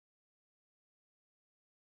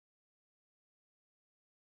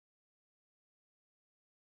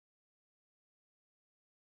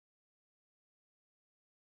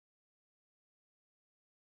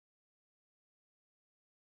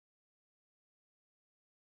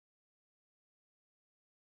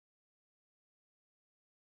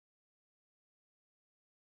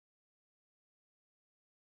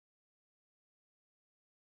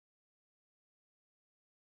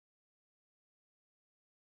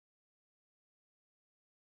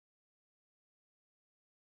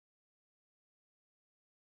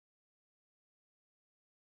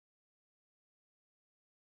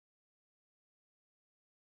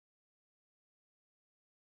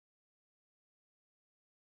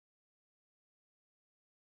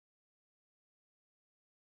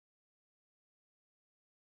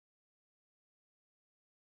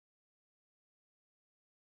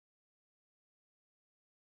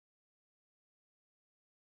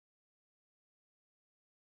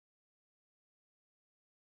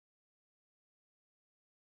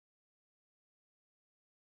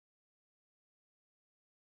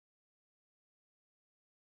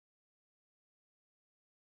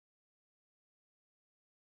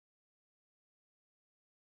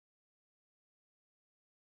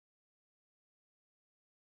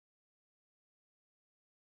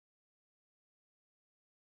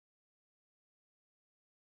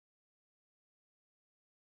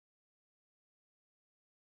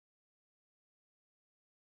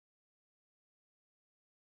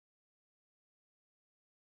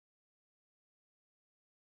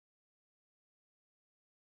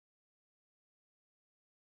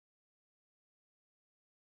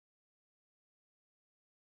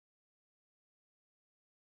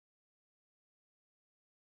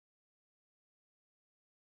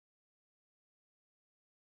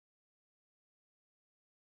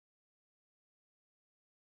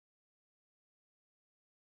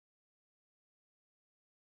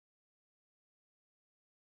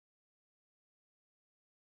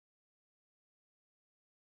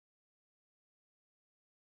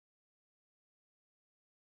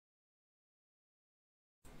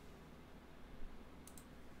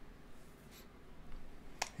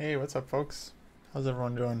Hey, what's up, folks? How's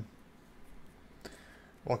everyone doing?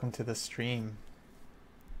 Welcome to the stream.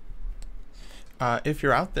 If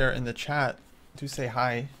you're out there in the chat, do say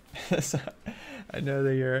hi. So, I know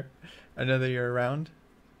that you're around.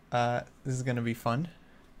 This is gonna be fun.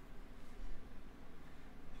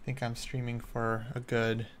 I think I'm streaming for a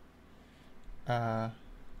good, guess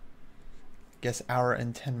hour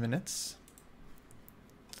and 10 minutes.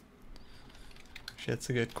 Actually, that's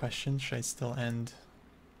a good question. Should I still end?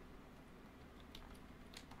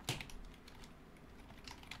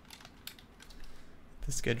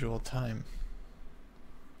 The scheduled time.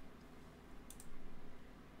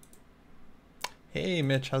 Hey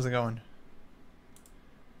Mitch, how's it going?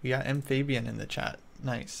 We got M Fabian in the chat.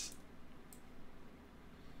 Nice.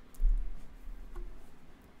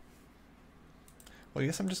 Well, I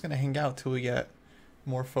guess I'm just gonna hang out till we get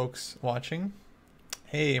more folks watching.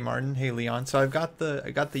 Hey Martin, hey Leon. So I got the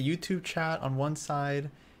YouTube chat on one side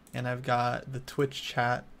and I've got the Twitch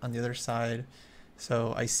chat on the other side.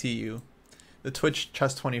 So I see you. The Twitch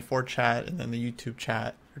Chess24 chat and then the YouTube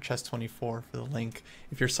chat for Chess24 for the link.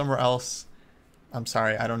 If you're somewhere else, I'm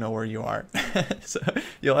sorry, I don't know where you are. So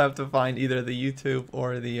you'll have to find either the YouTube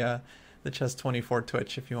or the Chess24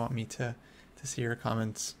 Twitch if you want me to see your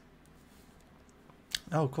comments.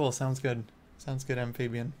 Oh, cool. Sounds good. Sounds good, M.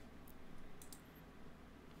 Fabian.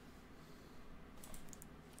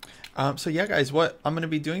 So yeah, guys, what I'm going to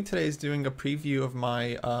be doing today is doing a preview of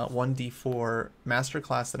my 1d4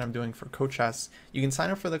 masterclass that I'm doing for CoChess. You can sign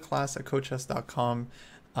up for the class at CoChess.com.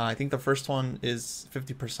 I think the first one is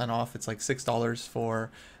 50% off. It's like $6 for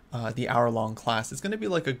the hour-long class. It's going to be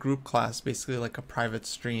like a group class, basically like a private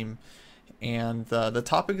stream. And the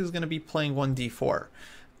topic is going to be playing 1d4.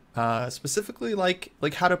 Specifically like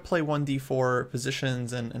how to play 1d4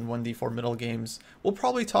 positions and 1d4 middle games. We'll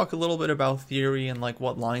probably talk a little bit about theory and like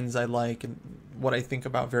what lines I like and what I think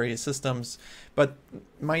about various systems. But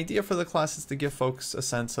my idea for the class is to give folks a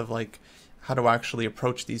sense of like how to actually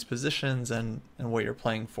approach these positions and what you're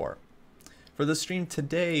playing for. For the stream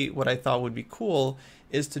today, what I thought would be cool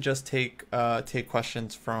is to just take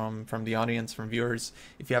questions from the audience, from viewers.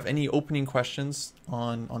 If you have any opening questions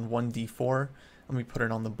on 1d4, let me put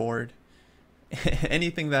it on the board.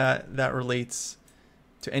 Anything that relates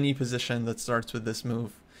to any position that starts with this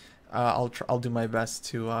move, I'll do my best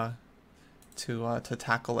to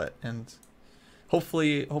tackle it and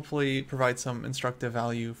hopefully provide some instructive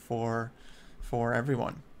value for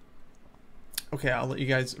everyone. Okay, I'll let you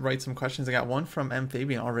guys write some questions. I got one from M.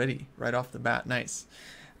 Fabian already, right off the bat. Nice.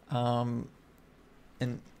 And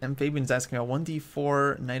M. Fabian's asking about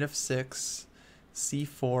 1d4, knight f6,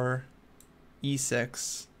 c4,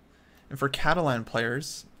 e6. And for Catalan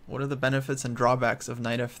players, what are the benefits and drawbacks of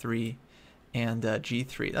knight f3 and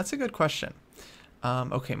g3? That's a good question.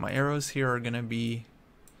 Okay, my arrows here are gonna be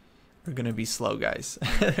slow, guys.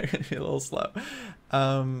 They're gonna be a little slow.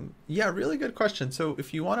 Yeah, really good question. So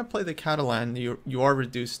if you want to play the Catalan, you are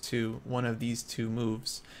reduced to one of these two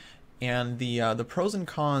moves, and the pros and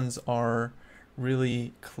cons are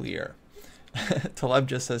really clear. Taleb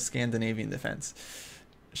just says Scandinavian defense.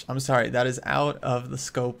 I'm sorry, that is out of the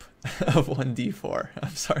scope of 1d4.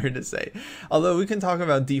 I'm sorry to say. Although we can talk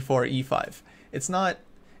about d4, e5. It's not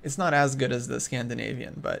as good as the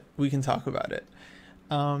Scandinavian, but we can talk about it.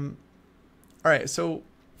 All right, so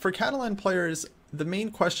for Catalan players, the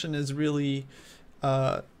main question is really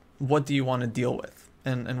what do you want to deal with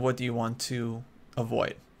and what do you want to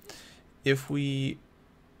avoid? If we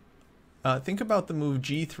think about the move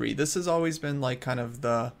g3, this has always been like kind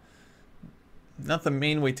of not the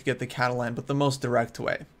main way to get the Catalan, but the most direct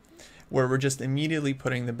way, where we're just immediately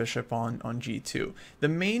putting the bishop on g2. The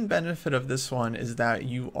main benefit of this one is that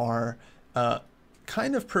you are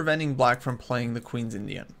kind of preventing black from playing the Queen's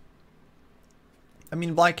Indian. I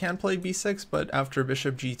mean, black can play b6, but after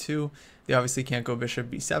bishop g2, they obviously can't go bishop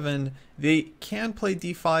b7. They can play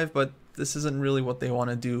d5, but this isn't really what they want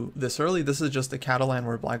to do this early. This is just a Catalan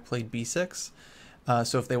where black played b6.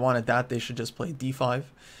 So if they wanted that, they should just play d5.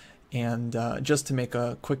 And just to make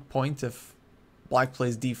a quick point, if black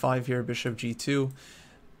plays d5 here, bishop g2,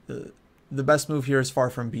 the best move here is far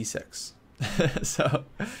from b6. So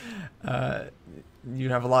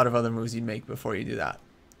you'd have a lot of other moves you'd make before you do that.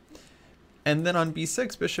 And then on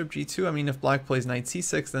b6, bishop g2, I mean, if black plays knight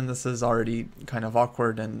c6, then this is already kind of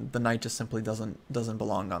awkward, and the knight just simply doesn't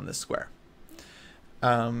belong on this square.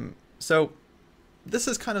 So this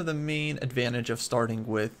is kind of the main advantage of starting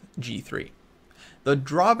with g3. The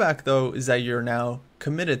drawback, though, is that you're now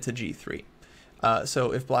committed to g3.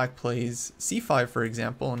 So if black plays c5, for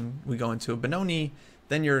example, and we go into a Benoni,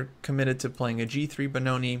 then you're committed to playing a g3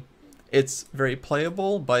 Benoni, It's very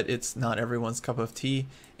playable, but it's not everyone's cup of tea.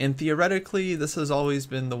 And theoretically, this has always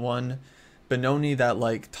been the one Benoni that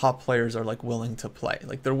like top players are like willing to play.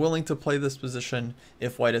 Like they're willing to play this position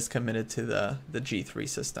if white is committed to the G3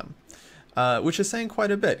 system, which is saying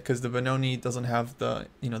quite a bit because the Benoni doesn't have the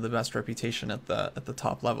the best reputation at the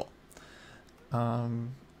top level.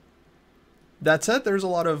 That said, there's a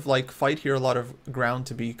lot of like fight here, a lot of ground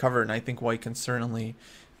to be covered, and I think white can certainly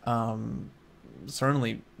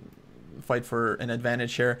fight for an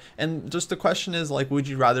advantage here. And just the question is like, would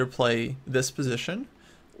you rather play this position,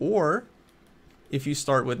 or if you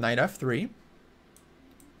start with knight f3,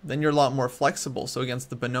 then you're a lot more flexible. So against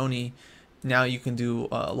the Benoni, now you can do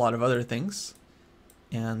a lot of other things,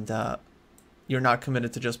 and you're not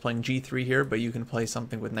committed to just playing g3 here, but you can play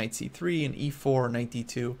something with knight c3 and e4, knight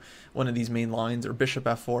d2, one of these main lines, or bishop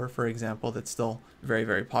f4, for example, that's still very,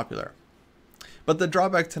 very popular. But the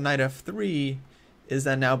drawback to knight f3 is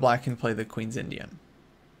that now black can play the Queen's Indian,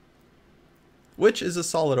 which is a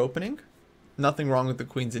solid opening. Nothing wrong with the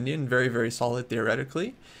Queen's Indian, very, very solid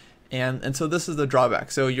theoretically. And so this is the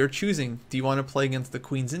drawback. So you're choosing, do you want to play against the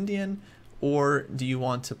Queen's Indian, or do you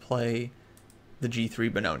want to play the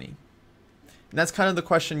g3 Benoni? And that's kind of the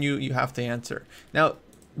question you have to answer. Now,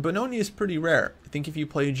 Benoni is pretty rare. I think if you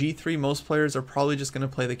play g3, most players are probably just going to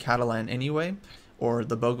play the Catalan anyway, or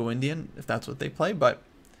the Bogo Indian, if that's what they play. But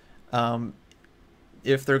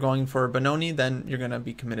if they're going for Benoni, then you're going to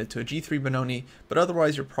be committed to a g3 Benoni, but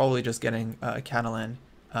otherwise you're probably just getting a Catalan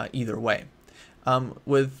either way.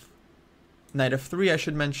 With knight f3, I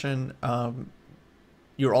should mention,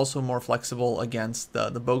 you're also more flexible against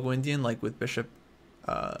the Bogo Indian, like with bishop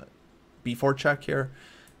b4 check here.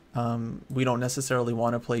 We don't necessarily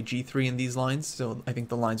want to play g3 in these lines, so I think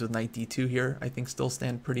the lines with knight d2 here I think still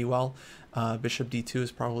stand pretty well. Bishop d2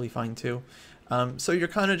 is probably fine too. So you're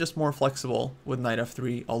kind of just more flexible with knight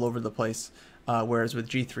f3 all over the place, whereas with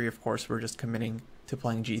g3, of course, we're just committing to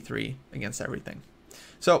playing g3 against everything.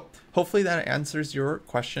 So hopefully that answers your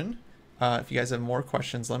question. If you guys have more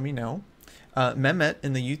questions, let me know. Mehmet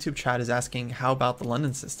in the YouTube chat is asking, how about the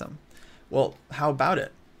London system? Well, how about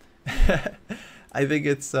it? I think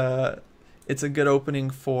it's a good opening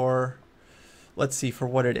for, let's see, for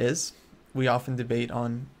what it is. We often debate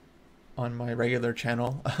on my regular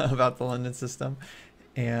channel about the London system,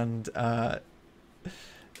 and I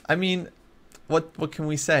mean, what can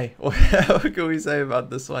we say? What can we say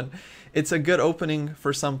about this one? It's a good opening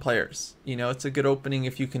for some players. It's a good opening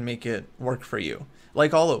if you can make it work for you,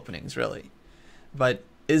 like all openings really. But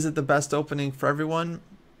is it the best opening for everyone?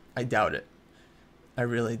 I doubt it. I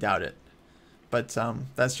really doubt it. But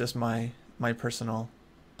that's just my personal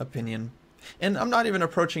opinion. And I'm not even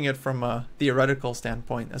approaching it from a theoretical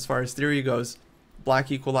standpoint. As far as theory goes,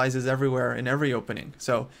 black equalizes everywhere in every opening.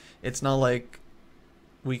 So it's not like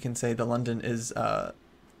we can say the London is a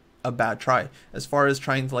bad try. As far as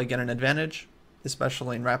trying to like get an advantage,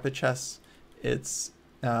 especially in rapid chess, it's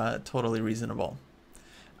totally reasonable.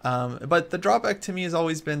 But the drawback to me has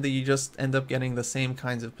always been that you just end up getting the same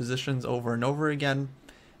kinds of positions over and over again.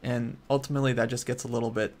 And ultimately that just gets a little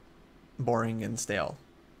bit boring and stale.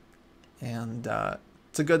 And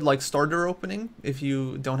it's a good like starter opening. If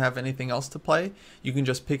you don't have anything else to play, you can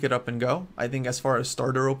just pick it up and go. I think as far as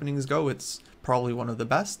starter openings go, it's probably one of the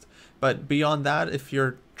best. But beyond that, if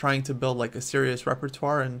you're trying to build like a serious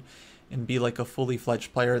repertoire and be like a fully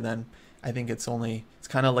fledged player, then I think it's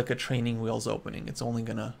kind of like a training wheels opening. It's only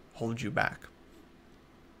gonna hold you back.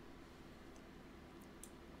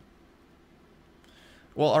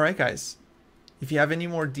 Well, all right, guys. If you have any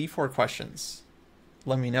more d4 questions,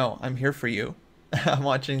 let me know. I'm here for you. I'm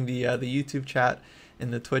watching the YouTube chat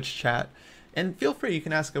and the Twitch chat, and feel free. You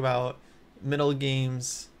can ask about middle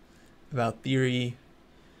games, about theory,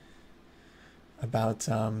 about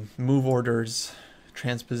move orders,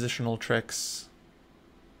 transpositional tricks,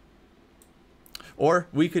 or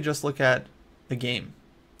we could just look at the game.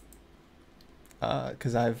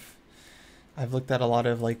 Because I've looked at a lot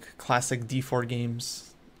of like classic d4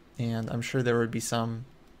 games, and I'm sure there would be some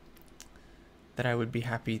that I would be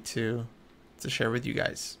happy to share with you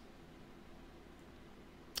guys.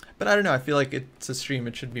 But I don't know, I feel like it's a stream,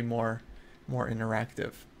 it should be more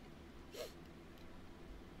interactive.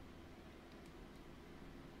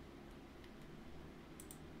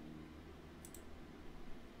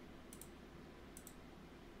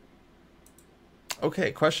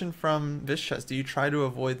 Okay, question from Vishchess. Do you try to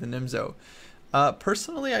avoid the Nimzo?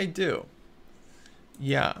 Personally, I do.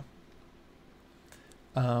 Yeah.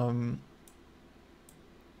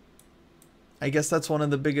 I guess that's one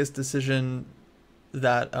of the biggest decisions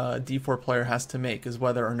that a d4 player has to make, is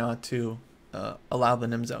whether or not to allow the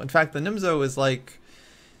Nimzo. In fact, the Nimzo is like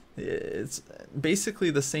It's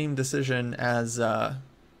basically the same decision as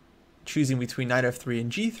choosing between knight f3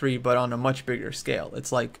 and g3, but on a much bigger scale.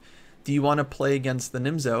 It's like, do you want to play against the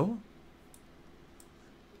Nimzo,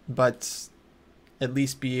 but at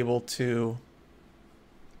least be able to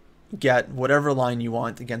get whatever line you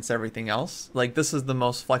want against everything else? Like, this is the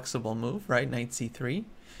most flexible move, right? Knight c3.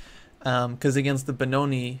 Because against the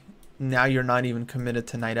Benoni, now you're not even committed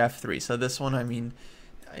to knight f3. So this one, I mean,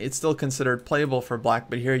 it's still considered playable for black,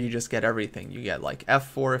 but here you just get everything. You get like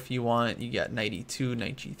f4 if you want, you get knight e2,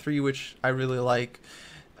 knight g3, which I really like.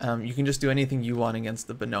 You can just do anything you want against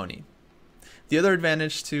the Benoni. The other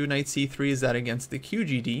advantage to knight c3 is that against the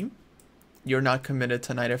QGD, you're not committed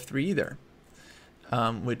to knight f3 either,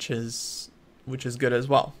 which is good as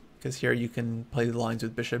well, because here you can play the lines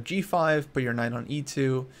with bishop g5, put your knight on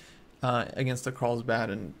e2 against the Carlsbad,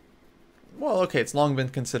 and well, okay, it's long been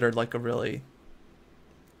considered like a really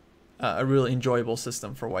enjoyable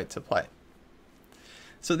system for white to play.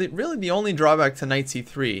 So really the only drawback to knight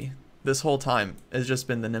c3 this whole time has just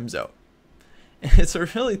been the Nimzo. It's a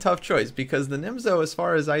really tough choice because the Nimzo, as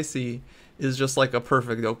far as I see, is just like a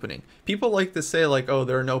perfect opening. People like to say like, oh,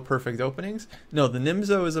 there are no perfect openings. No, the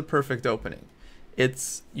Nimzo is a perfect opening.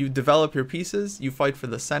 It's, you develop your pieces, you fight for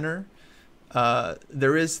the center.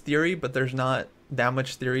 There is theory, but there's not that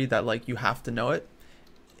much theory that like you have to know it.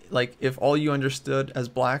 Like, if all you understood as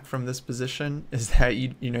black from this position is that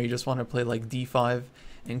you just want to play like d5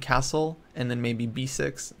 and castle, and then maybe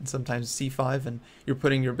b6 and sometimes c5, and you're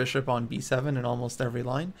putting your bishop on b7 in almost every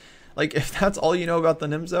line. Like, if that's all you know about the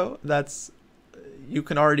Nimzo, that's, you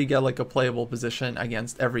can already get like a playable position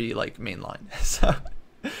against every like main line. So,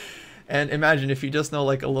 and imagine if you just know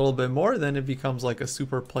like a little bit more, then it becomes like a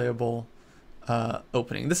super playable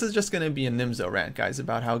opening. This is just going to be a Nimzo rant, guys,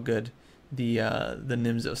 about how good the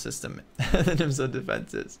Nimzo system, the Nimzo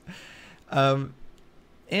defense is.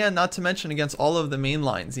 And not to mention against all of the main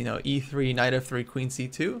lines, you know, e3, knight f3, queen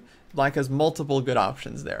c2, black has multiple good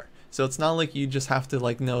options there. So it's not like you just have to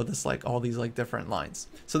like know this, like all these like different lines.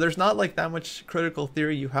 So there's not like that much critical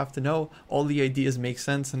theory you have to know. All the ideas make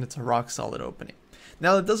sense and it's a rock solid opening.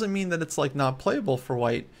 Now that doesn't mean that it's like not playable for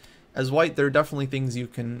white. As white, there are definitely things you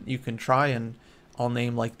can try, and I'll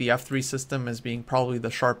name like the f3 system as being probably the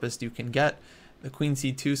sharpest you can get. The queen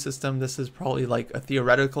c2 system, this is probably like a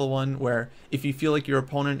theoretical one where if you feel like your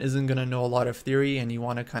opponent isn't going to know a lot of theory and you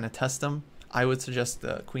want to kind of test them, I would suggest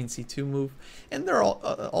the queen c2 move. And there are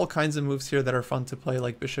all kinds of moves here that are fun to play,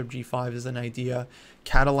 like bishop g5 is an idea.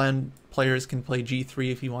 Catalan players can play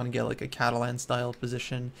g3 if you want to get like a Catalan style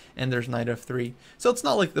position, and there's knight f3. So it's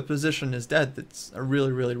not like the position is dead. It's a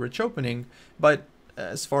really, really rich opening, but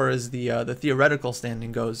as far as the theoretical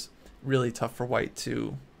standing goes, really tough for white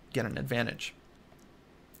to get an advantage.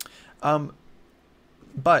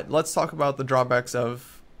 But let's talk about the drawbacks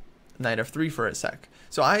of knight f3 for a sec.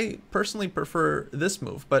 So I personally prefer this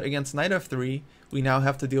move, but against knight f3, we now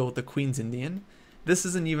have to deal with the Queen's Indian. This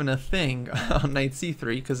isn't even a thing on knight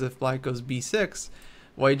c3, because if black goes b6,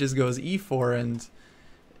 white just goes e4, and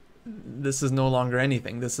this is no longer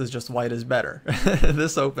anything. This is just white is better.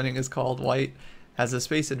 This opening is called white has a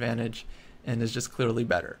space advantage and is just clearly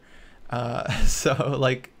better. So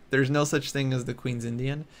like, there's no such thing as the Queen's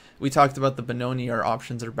Indian. We talked about the Benoni, our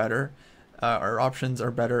options are better. Our options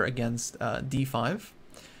are better against d5.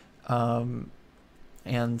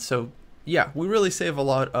 And so, yeah, we really save a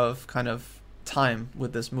lot of kind of time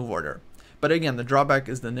with this move order. But again, the drawback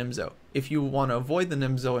is the Nimzo. If you want to avoid the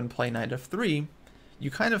Nimzo and play knight f3,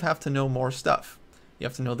 you kind of have to know more stuff. You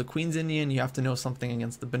have to know the Queen's Indian, you have to know something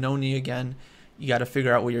against the Benoni again. You got to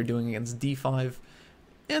figure out what you're doing against d5.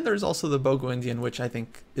 And there's also the Bogo Indian, which I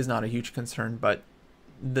think is not a huge concern, but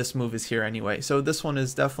this move is here anyway. So this one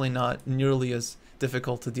is definitely not nearly as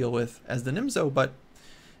difficult to deal with as the Nimzo, but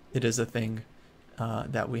it is a thing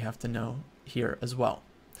that we have to know here as well.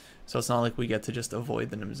 So it's not like we get to just avoid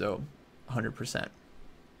the Nimzo 100%.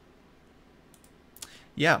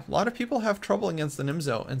 Yeah, a lot of people have trouble against the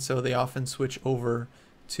Nimzo, and so they often switch over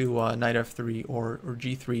to knight f3 or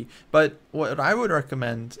g3. But what I would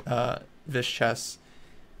recommend, Chess,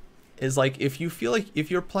 is like if you feel like if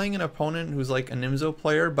you're playing an opponent who's like a Nimzo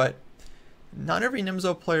player, but not every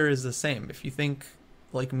Nimzo player is the same. If you think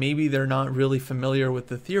like maybe they're not really familiar with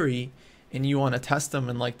the theory and you want to test them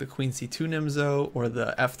in like the Queen c2 Nimzo or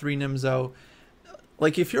the f3 Nimzo,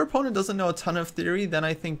 like if your opponent doesn't know a ton of theory, then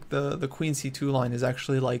I think the Queen c2 line is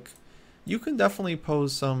actually like, you can definitely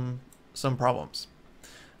pose some problems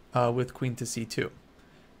with Queen to c2.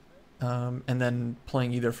 And then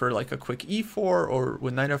playing either for like a quick e4 or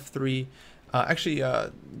with knight f3. Actually,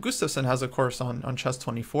 Gustafsson has a course on Chess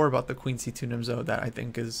 24 about the Queen c2 Nimzo that I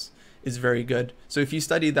think is is very good. So if you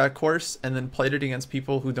studied that course and then played it against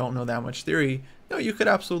people who don't know that much theory, you could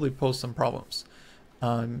absolutely pose some problems.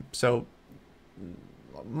 So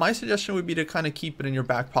my suggestion would be to kind of keep it in your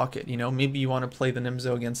back pocket. Maybe you want to play the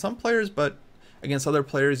Nimzo against some players, but against other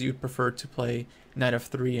players, you'd prefer to play knight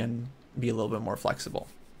f3 and be a little bit more flexible.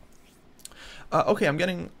 Okay, I'm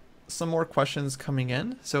getting some more questions coming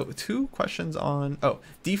in. So 2 questions on, d4,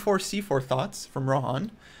 c4 thoughts from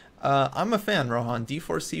Rohan. I'm a fan, Rohan. d4,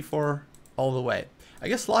 c4 all the way. I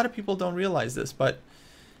guess a lot of people don't realize this, but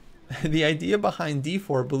the idea behind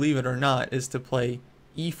d4, believe it or not, is to play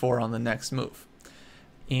e4 on the next move.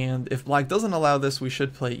 And if black doesn't allow this, we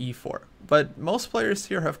should play e4. But most players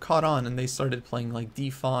here have caught on and they started playing like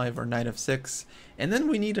d5 or knight f6. And then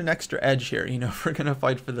we need an extra edge here, if we're going to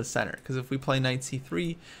fight for the center. Because if we play knight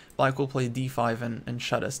c3, black will play d5 and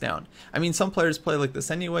shut us down. I mean, some players play like this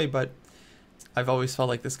anyway, but I've always felt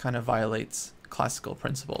like this kind of violates classical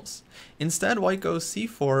principles. Instead, white goes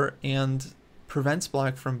c4 and prevents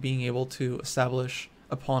black from being able to establish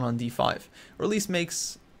a pawn on d5, or at least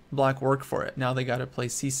makes black work for it. Now they got to play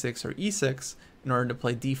c6 or e6 in order to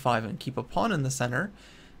play d5 and keep a pawn in the center.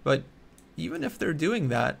 But even if they're doing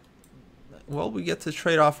that, well, we get to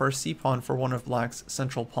trade off our c pawn for one of black's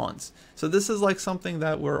central pawns. So this is like something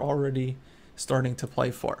that we're already starting to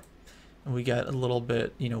play for. And we get a little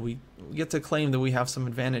bit, we get to claim that we have some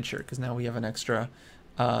advantage here because now we have an extra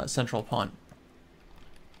central pawn.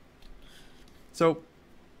 So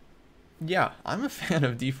yeah, I'm a fan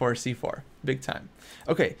of d4, c4, big time.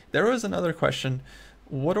 Okay, there was another question.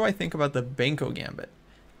 What do I think about the Benko gambit?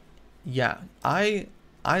 Yeah, I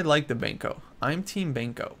like the Benko. I'm team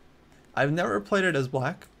Benko. I've never played it as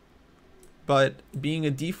black, but being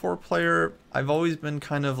a d4 player, I've always been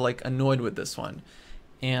kind of like annoyed with this one.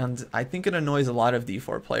 And I think it annoys a lot of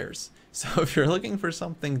d4 players. So if you're looking for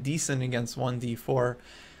something decent against 1d4,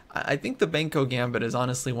 I think the Benko gambit is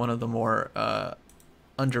honestly one of the more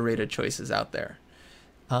underrated choices out there.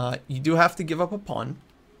 You do have to give up a pawn,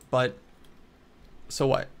 but so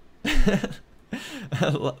what?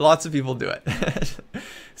 Lots of people do it.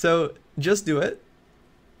 So just do it.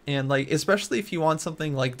 And like, especially if you want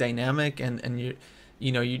something like dynamic and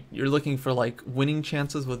you're looking for like winning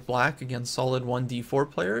chances with black against solid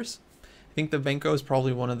 1d4 players, I think the Benko is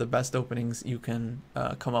probably one of the best openings you can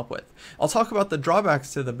come up with. I'll talk about the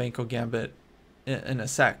drawbacks to the Benko gambit in a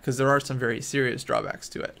sec, because there are some very serious drawbacks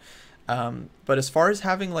to it. But as far as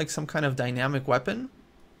having like some kind of dynamic weapon,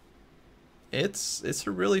 it's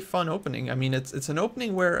a really fun opening. I mean, it's an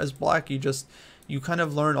opening where as black you kind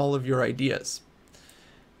of learn all of your ideas.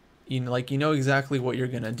 You know exactly what you're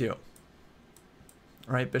gonna do.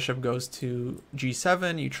 Right, bishop goes to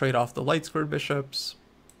g7. You trade off the light squared bishops.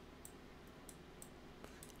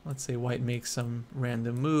 Let's say white makes some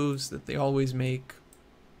random moves that they always make.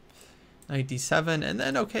 Knight d7, and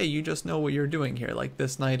then okay, you just know what you're doing here. Like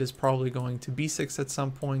this knight is probably going to b6 at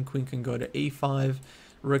some point. Queen can go to a5,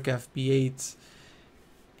 rook fb8,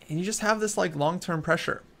 and you just have this like long-term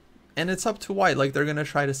pressure. And it's up to white. Like they're gonna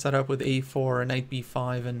try to set up with a4, knight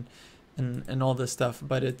b5, and all this stuff.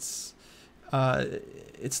 But it's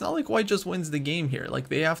not like white just wins the game here. Like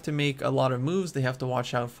they have to make a lot of moves. They have to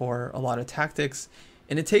watch out for a lot of tactics,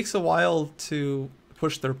 and it takes a while to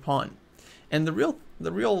push their pawn. And the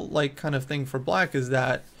real like kind of thing for black is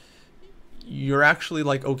that you're actually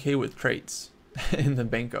like okay with trades in the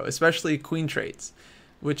Benko, especially queen trades,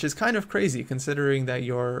 which is kind of crazy considering that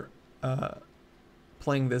you're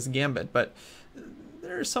playing this gambit. But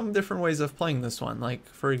there are some different ways of playing this one. Like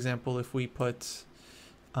for example, if we put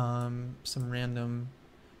some random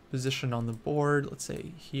position on the board, let's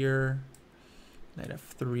say here, knight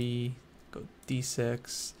f3, go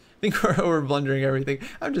d6. I think we're blundering everything.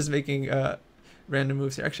 I'm just making random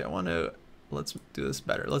moves here. Actually, let's do this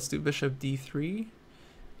better. Let's do bishop d3.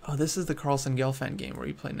 Oh, this is the Carlsen Gelfand game where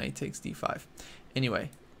you play knight takes d5. Anyway,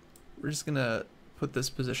 we're just gonna put this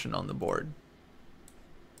position on the board.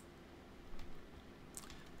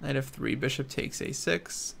 Knight f3, bishop takes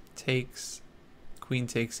a6, takes, queen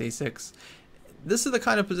takes a6. This is the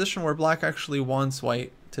kind of position where black actually wants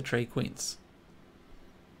white to trade queens.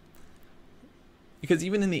 Because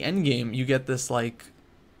even in the endgame, you get this like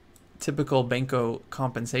typical Benko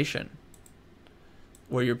compensation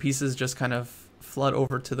where your pieces just kind of flood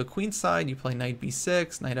over to the queen side. You play knight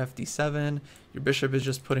b6, knight fd7. Your bishop is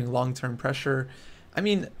just putting long-term pressure. I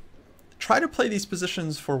mean, try to play these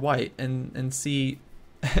positions for white and see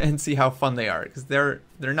how fun they are, because they're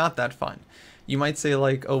not that fun. You might say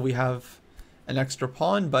like, oh, we have an extra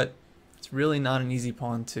pawn, but it's really not an easy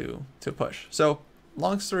pawn to push. So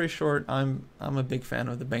long story short, I'm a big fan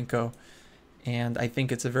of the Benko, and I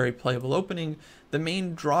think it's a very playable opening. The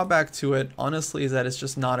main drawback to it, honestly, is that it's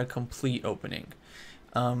just not a complete opening.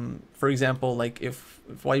 For example, like if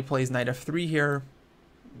white plays knight f3 here,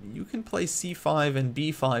 you can play c5 and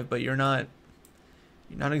b5, but you're not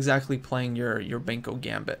exactly playing your Benko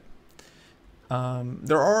gambit.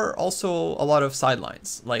 There are also a lot of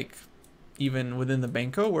sidelines, like even within the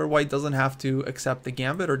Benko, where white doesn't have to accept the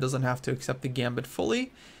gambit or doesn't have to accept the gambit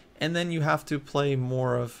fully, and then you have to play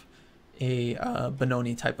more of a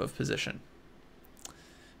Benoni type of position.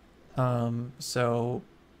 So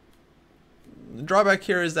the drawback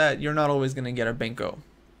here is that you're not always going to get a Benko.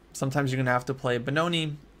 Sometimes you're going to have to play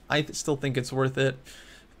Benoni. I still think it's worth it,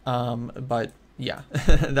 but yeah,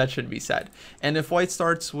 that should be said. And if white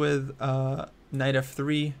starts with knight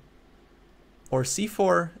f3 or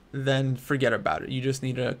c4, then forget about it. You just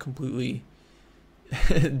need a completely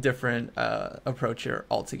different approach here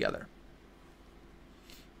altogether.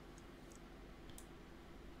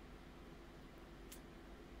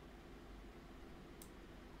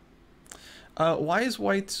 Why is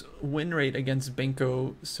white's win rate against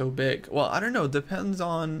Benko so big? Well, I don't know. Depends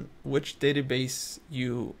on which database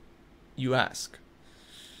you ask.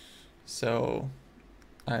 So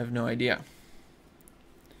I have no idea.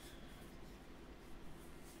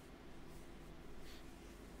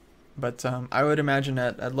 But I would imagine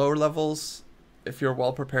at lower levels, if you're a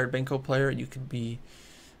well-prepared Benko player, you could be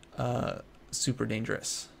super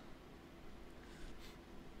dangerous.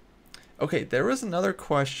 Okay, there was another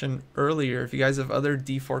question earlier. If you guys have other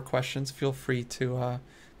d4 questions, feel free to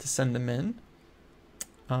send them in.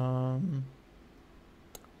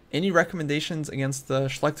 Any recommendations against the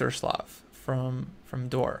Schlechter Slav from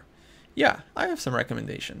Dor? Yeah, I have some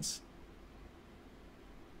recommendations.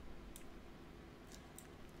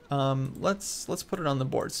 Let's put it on the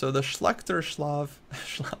board. So the Schlechter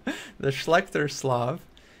Slav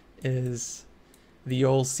is the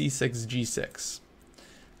old c6 g6.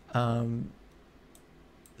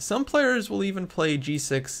 Some players will even play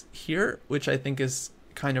g6 here, which I think is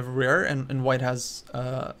kind of rare, and white has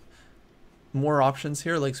more options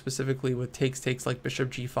here, like specifically with takes like bishop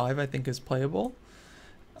g5, I think is playable.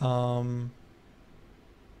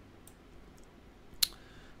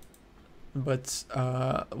 But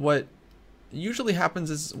what usually happens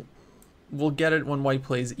is we'll get it when white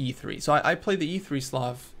plays e3. So I play the e3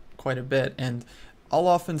 Slav quite a bit, and I'll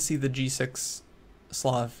often see the g6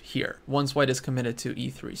 Slav here once white is committed to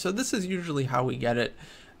e3. So this is usually how we get it.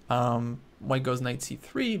 White goes knight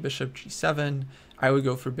c3, bishop g7. I would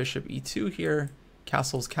go for bishop e2 here,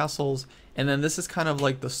 castles, and then this is kind of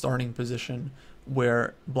like the starting position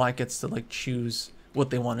where black gets to like choose what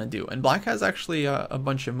they want to do. And black has actually a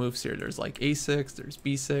bunch of moves here. There's like a6, there's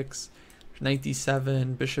b6, knight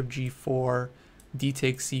d7, bishop g4, d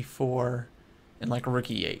takes c4, and like rook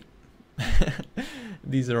e8.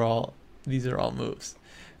 These are all moves.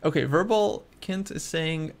 Okay, Verbal Kint is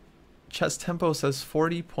saying chess tempo says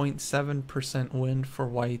 40.7% win for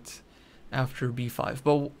white after b5.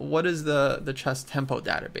 But what is the chess tempo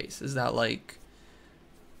database? Is that like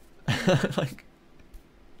like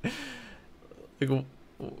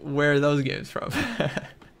where are those games from?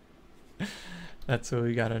 That's what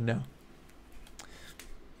we gotta know.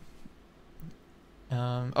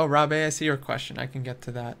 Oh, Rabe, I see your question. I can get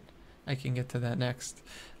to that. Next.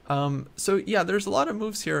 So yeah, there's a lot of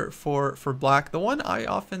moves here for black. The one I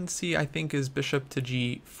often see, I think, is bishop to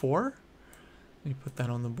g4. Let me put that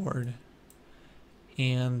on the board.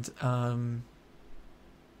 And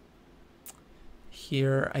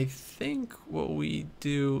here, I think what we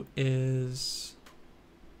do is,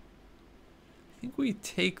 I think we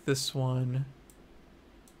take this one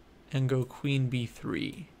and go queen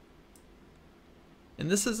b3. And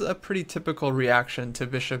this is a pretty typical reaction to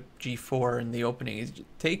bishop g4 in the opening. Is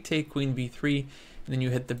take queen b3, and then you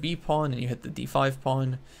hit the b pawn and you hit the d5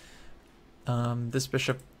 pawn. This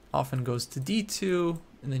bishop often goes to d2,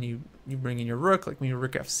 and then you bring in your rook, like maybe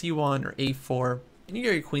rook fc1 or a4, and you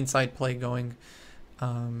get your queenside play going.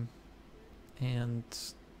 And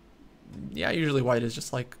yeah, usually white is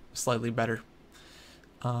just like slightly better.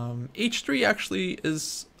 h3 actually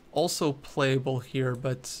is also playable here,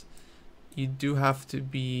 but you do have to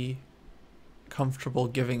be comfortable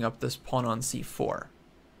giving up this pawn on c4,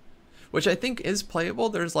 which I think is playable.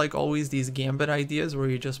 There's like always these gambit ideas where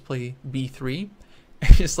you just play b3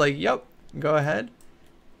 and just like, yep, go ahead,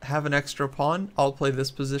 have an extra pawn, I'll play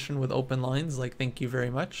this position with open lines, like thank you very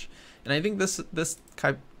much. And I think this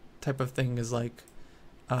type of thing is like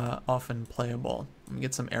often playable. Let me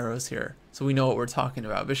get some arrows here so we know what we're talking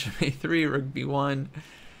about. Bishop a3, rook b1.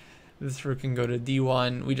 This rook can go to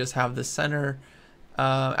d1. We just have the center.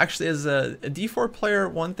 Actually, as a d4 player,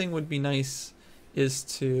 one thing would be nice is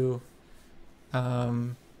to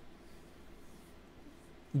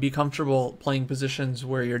be comfortable playing positions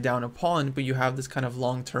where you're down a pawn, but you have this kind of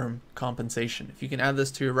long-term compensation. If you can add this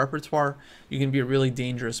to your repertoire, you can be a really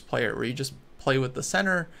dangerous player where you just play with the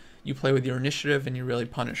center, you play with your initiative, and you really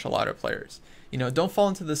punish a lot of players. You know, don't fall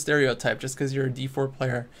into the stereotype just because you're a d4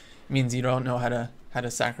 player means you don't know how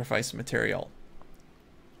to sacrifice material.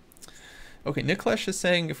 Okay, Niklesh is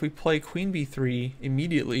saying if we play queen b3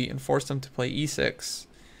 immediately and force them to play e6,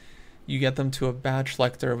 you get them to a bad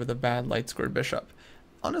Schlechter with a bad light squared bishop.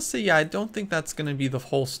 Honestly, yeah, I don't think that's going to be the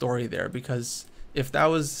whole story there, because if that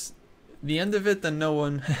was the end of it, then no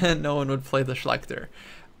one would play the Schlechter.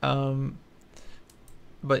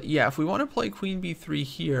 But yeah, if we want to play queen b3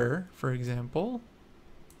 here, for example,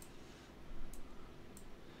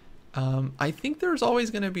 I think there's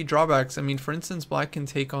always going to be drawbacks. I mean, for instance, black can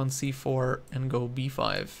take on c4 and go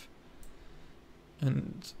b5.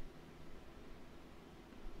 And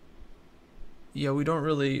yeah, we don't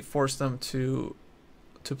really force them to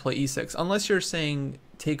play e6, unless you're saying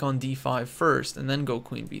take on d5 first and then go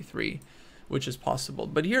queen b3, which is possible.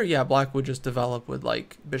 But here, yeah, black would just develop with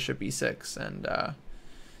like bishop e6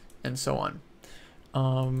 and so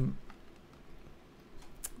on.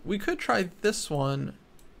 We could try this one,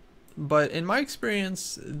 but in my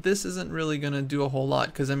experience, this isn't really going to do a whole lot,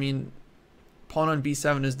 because I mean, pawn on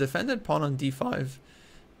b7 is defended, pawn on d5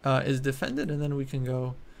 is defended, and then we can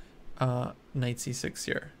go knight c6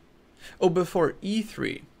 here. Oh, before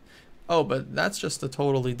e3. Oh, but that's just a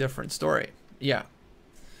totally different story. Yeah.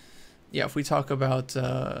 Yeah, if we talk about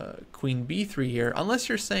queen b3 here, unless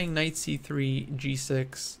you're saying knight c3,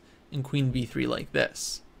 g6, and queen b3 like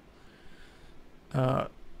this,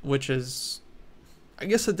 which is, I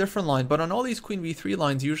guess, a different line. But on all these queen b3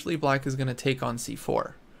 lines, usually black is going to take on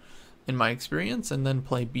c4, in my experience, and then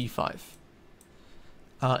play b5.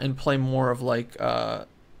 And play more of like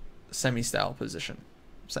semi-style position.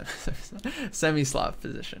 Semi-Slav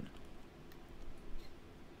position.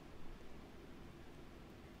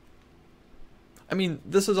 I mean,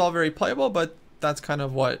 this is all very playable, but that's kind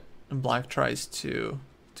of what black tries to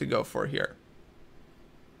go for here.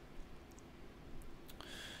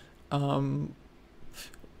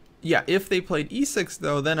 Yeah, if they played e6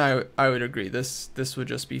 though, then I would agree. This would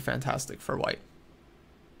just be fantastic for white.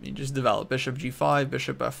 You just develop bishop g5,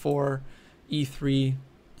 bishop f4, e3,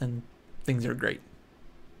 and things are great.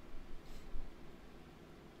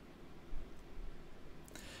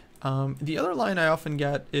 The other line I often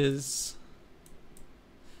get is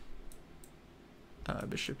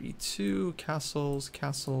bishop e2,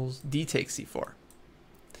 castles, d takes c4.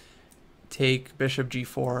 Take bishop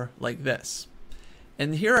g4 like this.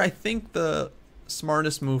 And here I think the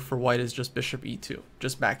smartest move for white is just bishop e2,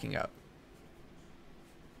 just backing up.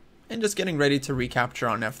 And just getting ready to recapture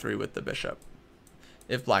on f3 with the bishop,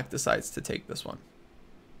 if black decides to take this one.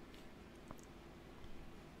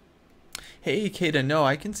 Hey, Kata, no,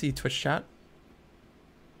 I can see Twitch chat.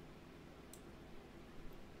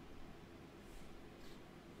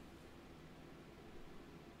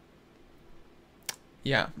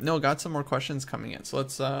 Yeah, no, got some more questions coming in, so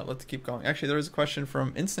let's keep going. Actually, there was a question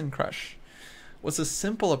from Instant Crush. What's a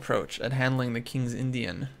simple approach at handling the King's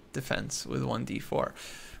Indian defense with 1d4?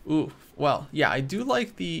 Ooh, well, yeah, I do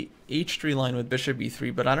like the h3 line with bishop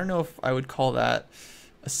e3, but I don't know if I would call that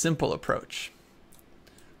a simple approach.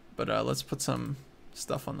 But let's put some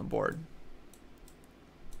stuff on the board.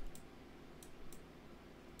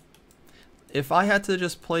 If I had to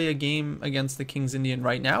just play a game against the King's Indian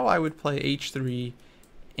right now, I would play h3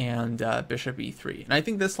 and bishop e3. And I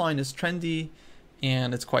think this line is trendy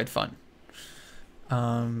and it's quite fun.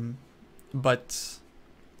 But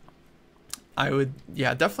I would,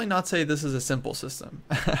 yeah, definitely not say this is a simple system.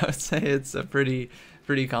 I would say it's a pretty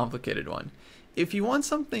complicated one. If you want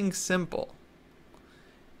something simple,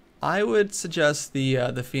 I would suggest the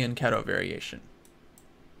fianchetto variation.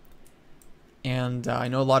 And I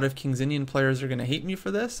know a lot of King's Indian players are going to hate me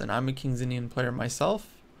for this, and I'm a King's Indian player myself.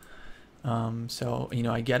 So, you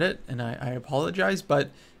know, I get it, and I apologize,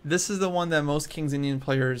 but this is the one that most King's Indian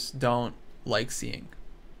players don't like seeing.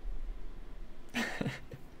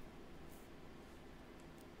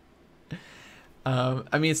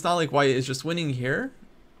 I mean, it's not like white is just winning here,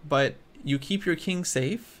 but you keep your king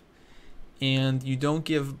safe, and you don't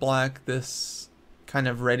give black this kind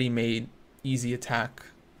of ready-made easy attack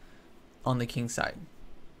on the king side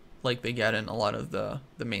like they get in a lot of the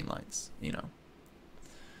main lines, you know.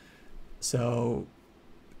 So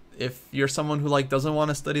if you're someone who like doesn't want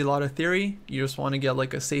to study a lot of theory, you just want to get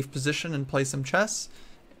like a safe position and play some chess,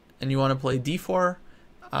 and you want to play d4,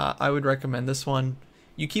 I would recommend this one.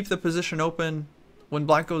 You keep the position open. When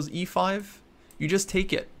black goes e5, you just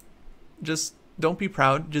take it. Just don't be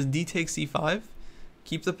proud. Just d takes e5.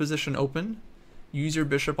 Keep the position open. Use your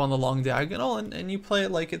bishop on the long diagonal, and you play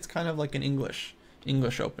it like it's kind of like an English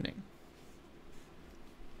opening.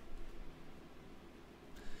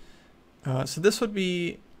 So this would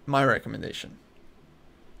be my recommendation.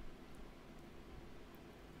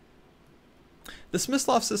 The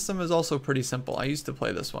Smyslov system is also pretty simple. I used to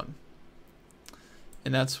play this one.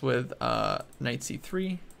 And that's with knight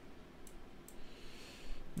c3,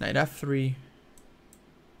 knight f3,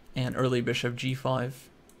 and early bishop g5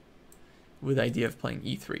 with the idea of playing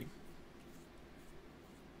e3.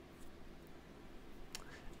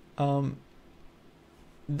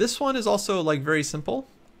 This one is also like very simple.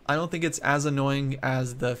 I don't think it's as annoying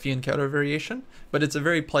as the fianchetto variation, but it's a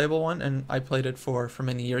very playable one, and I played it for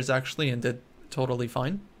many years actually and did totally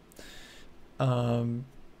fine. And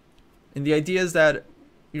the idea is that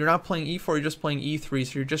you're not playing e4, you're just playing e3,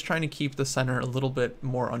 so you're just trying to keep the center a little bit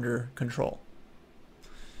more under control.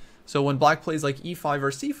 So when black plays like e5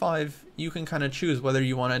 or c5, you can kind of choose whether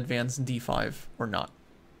you want to advance d5 or not.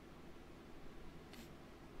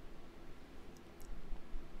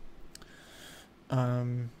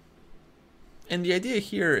 And the idea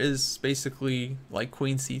here is basically like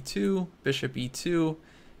queen c2, bishop e2,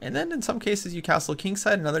 and then in some cases you castle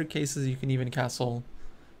kingside, in other cases you can even castle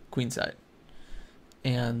queenside.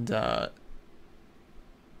 And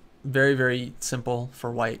very, very simple for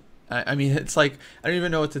white. I mean, it's like, I don't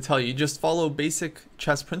even know what to tell you. You just follow basic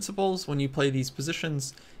chess principles when you play these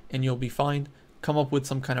positions and you'll be fine. Come up with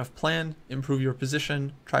some kind of plan, improve your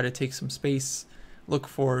position, try to take some space, look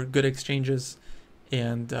for good exchanges,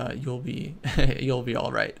 and you'll be you'll be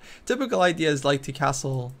all right. Typical idea is like to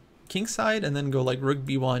castle kingside and then go like rook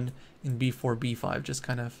b1 and b4, b5, just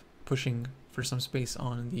kind of pushing for some space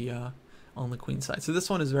on the queen side. So this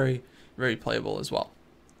one is very, very playable as well.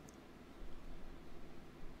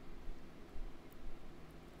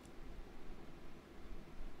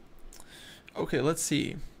 Okay, let's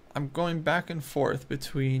see. I'm going back and forth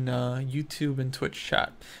between YouTube and Twitch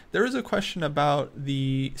chat. There is a question about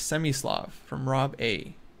the Semislav from Rob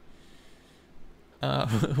A,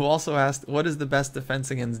 who also asked, what is the best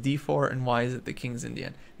defense against d4 and why is it the King's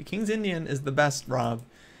Indian? The King's Indian is the best, Rob,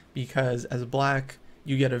 because as black,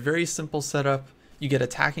 you get a very simple setup, you get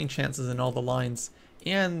attacking chances in all the lines,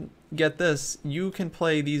 and get this, you can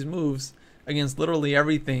play these moves against literally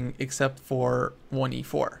everything except for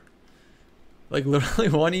 1e4. Like literally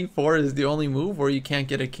 1e4 is the only move where you can't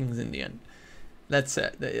get a King's Indian. That's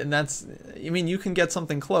it. And that's, I mean, you can get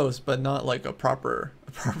something close, but not like a proper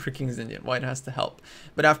King's Indian. White has to help.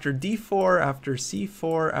 But after d4, after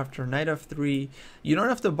c4, after knight f3, you don't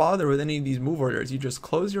have to bother with any of these move orders. You just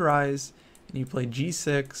close your eyes and you play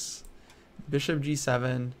g6, bishop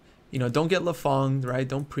g7. You know, don't get lafonged, right?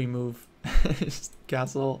 Don't pre-move. Just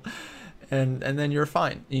castle. And then you're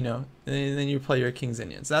fine, you know, and then you play your King's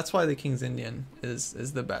Indian. So that's why the King's Indian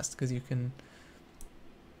is the best, because you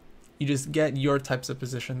just get your types of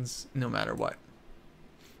positions no matter what.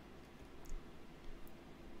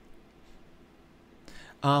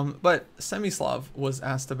 But Semislav was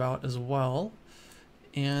asked about as well,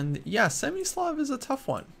 and yeah, Semislav is a tough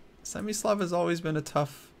one. Semislav has always been a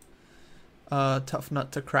tough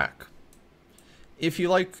nut to crack. If you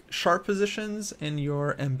like sharp positions and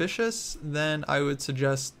you're ambitious, then I would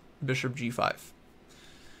suggest bishop g5.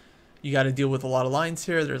 You got to deal with a lot of lines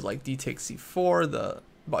here. There's like d takes c4, the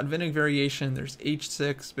Botvinnik variation. There's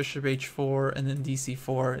h6, bishop h4, and then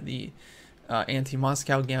dc4, the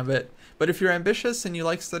anti-Moscow gambit. But if you're ambitious and you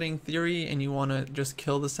like studying theory and you want to just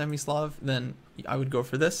kill the Semislav, then I would go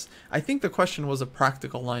for this. I think the question was a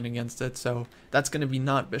practical line against it, so that's going to be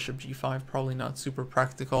not bishop g5, probably not super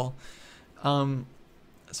practical.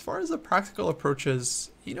 As far as the practical approaches,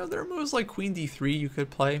 you know, there are moves like queen d3 you could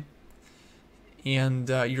play, and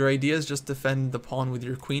your idea is just defend the pawn with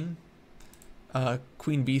your queen.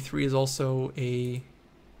 Queen b3 is also an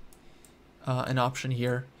option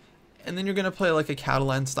here, and then you're going to play like a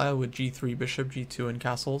Catalan style with g3, bishop g2, and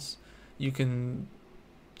castles. You can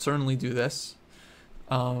certainly do this.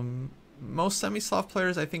 Most Semislav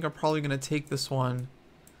players, I think, are probably going to take this one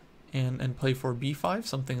and play for b5,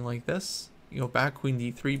 something like this. You go back, queen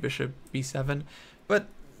d3, bishop b7, but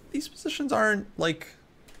these positions aren't like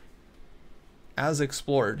as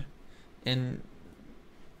explored. And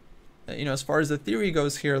you know, as far as the theory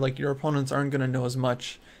goes here, like your opponents aren't going to know as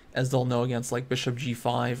much as they'll know against like bishop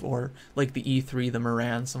g5 or like the e3, the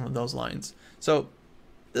Moran, some of those lines. So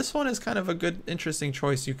this one is kind of a good, interesting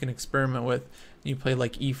choice you can experiment with. You play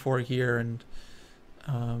like e4 here, and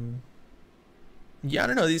Yeah, I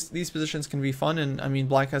don't know. These positions can be fun, and I mean,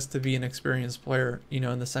 black has to be an experienced player, you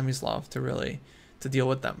know, in the semi-Slav to really to deal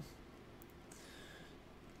with them.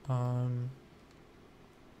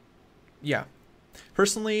 Yeah.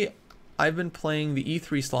 Personally, I've been playing the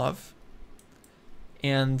E3 Slav,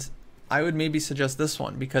 and I would maybe suggest this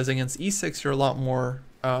one because against E6 you're a lot more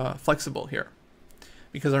flexible here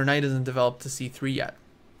because our knight isn't developed to C3 yet.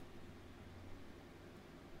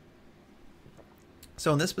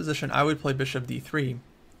 So in this position, I would play bishop d3,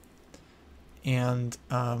 and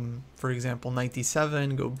for example, knight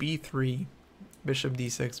d7, go b3, bishop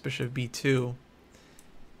d6, bishop b2,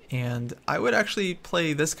 and I would actually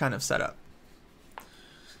play this kind of setup.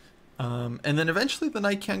 And then eventually the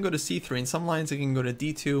knight can go to c3. In some lines it can go to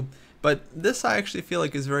d2, but this I actually feel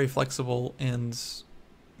like is very flexible, and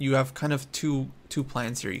you have kind of two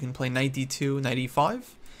plans here. You can play knight d2, knight e5,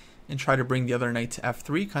 and try to bring the other knight to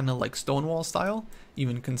f3, kind of like Stonewall style,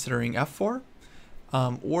 even considering f4.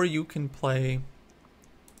 Or you can play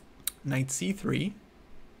knight c3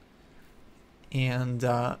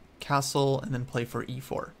 and castle, and then play for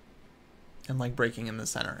e4, and like breaking in the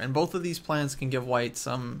center. And both of these plans can give white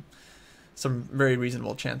some very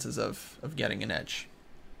reasonable chances of getting an edge.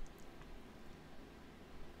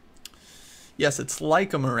 Yes, it's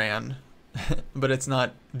like a Moran, but it's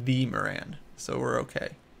not the Moran, so we're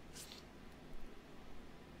okay.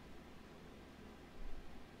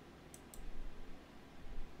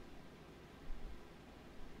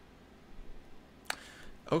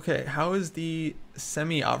 Okay, how is the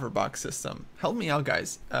semi-Averbach system? Help me out,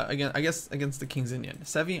 guys. Again, I guess against the King's Indian.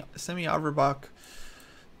 Semi-Averbach,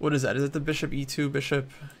 what is that? Is it the bishop e2, bishop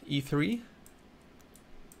e3?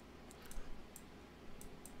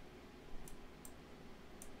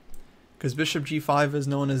 Because bishop g5 is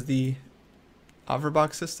known as the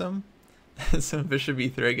Averbach system. So bishop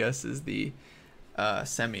e3, I guess, is the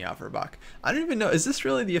semi-Averbach. I don't even know. Is this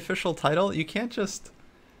really the official title? You can't just,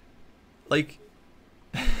 like...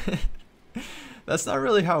 That's not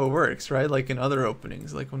really how it works, right? Like in other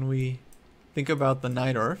openings, like when we think about the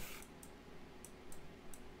knight Orff,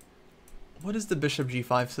 what is the bishop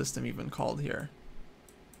g5 system even called here?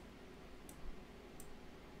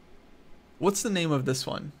 What's the name of this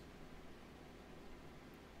one?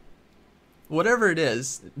 Whatever it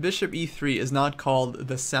is, bishop e3 is not called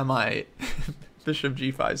the semi bishop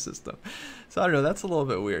g5 system. So I don't know, that's a little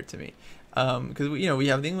bit weird to me. Because we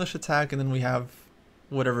have the English attack, and then we have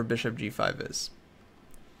whatever bishop g5 is.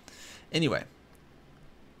 Anyway,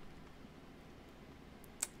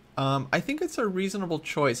 I think it's a reasonable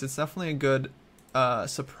choice. It's definitely a good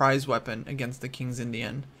surprise weapon against the King's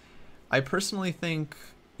Indian. I personally think,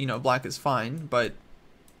 black is fine, but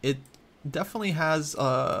it definitely has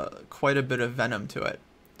quite a bit of venom to it.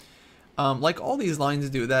 Like all these lines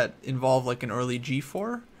do that involve like an early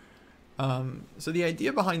g4. So the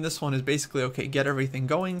idea behind this one is basically, okay, get everything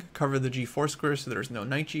going, cover the g4 square so there's no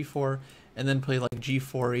knight g4, and then play like g4,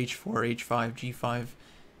 h4, h5, g5,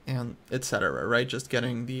 and etc. Right? Just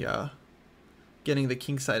getting the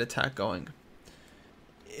kingside attack going.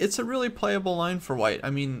 It's a really playable line for white.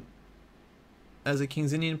 I mean, as a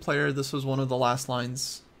King's Indian player, this was one of the last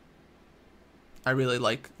lines I really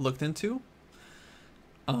looked into.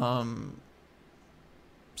 So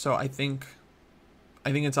I think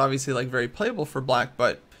it's obviously like very playable for black,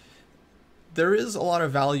 but there is a lot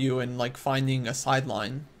of value in like finding a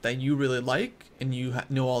sideline that you really like and you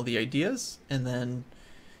know all the ideas, and then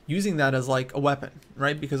using that as like a weapon,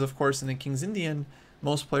 right? Because of course in the King's Indian,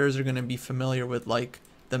 most players are going to be familiar with like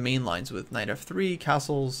the main lines with knight f3,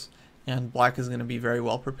 castles, and black is going to be very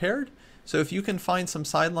well prepared. So if you can find some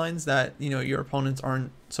sidelines that your opponents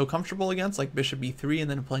aren't so comfortable against, like bishop e3 and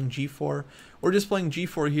then playing g4, or just playing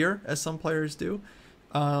g4 here as some players do,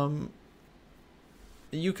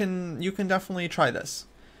 you can definitely try this.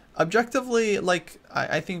 Objectively, like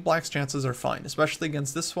I think black's chances are fine, especially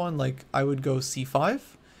against this one. Like I would go c5,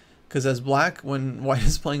 because as black, when white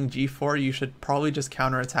is playing g4, you should probably just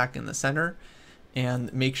counterattack in the center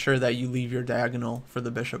and make sure that you leave your diagonal for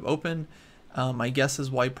the bishop open. My guess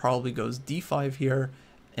is white probably goes d5 here,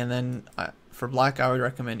 and then for black I would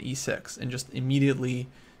recommend e6 and just immediately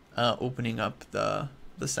opening up the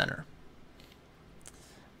center.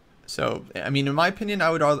 So, I mean, in my opinion,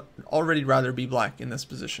 I would already rather be black in this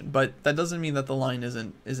position, but that doesn't mean that the line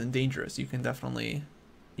isn't dangerous. You can definitely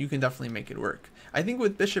make it work. I think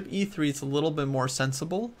with bishop e3, it's a little bit more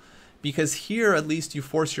sensible, because here at least you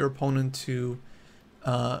force your opponent to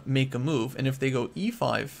make a move, and if they go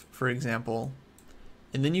e5, for example,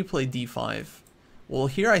 and then you play d5, well,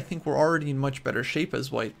 here I think we're already in much better shape as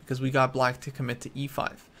white because we got black to commit to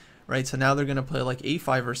e5. right? So now they're going to play like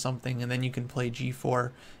a5 or something, and then you can play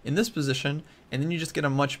g4 in this position, and then you just get a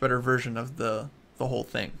much better version of the whole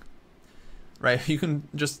thing, right? You can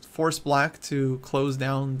just force black to close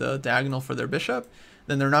down the diagonal for their bishop,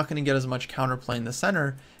 then they're not going to get as much counterplay in the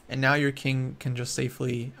center, and now your king can just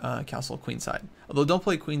safely castle queenside. Although don't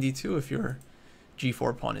play queen d2 if your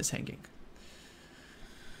g4 pawn is hanging.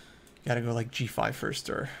 You gotta go like g5 first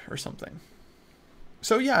or something.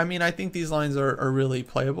 So yeah, I mean, I think these lines are really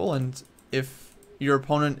playable, and if your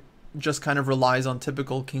opponent just kind of relies on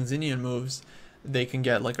typical King's Indian moves, they can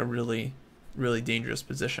get like a really, really dangerous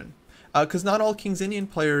position. Because not all King's Indian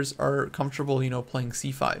players are comfortable, you know, playing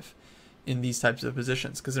c5 in these types of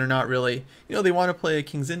positions, because they're not really, you know, they want to play a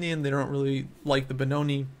King's Indian, they don't really like the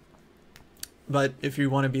Benoni. But if you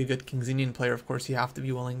want to be a good King's Indian player, of course, you have to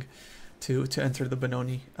be willing to enter the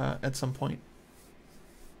Benoni at some point.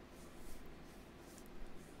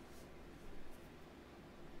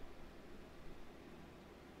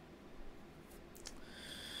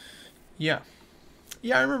 Yeah,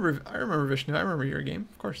 I remember Vishnu. I remember your game,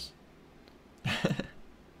 of course.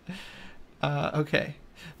 Okay,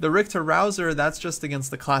 the Richter Rouser, that's just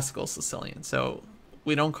against the classical Sicilian, so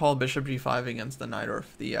we don't call Bishop G5 against the Najdorf,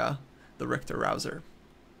 the Richter Rouser.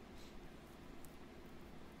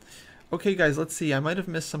 Okay, guys, let's see. I might have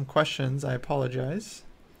missed some questions. I apologize.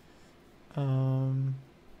 Can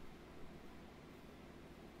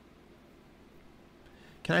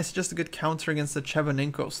I suggest a good counter against the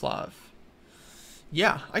Chevanenko Slav?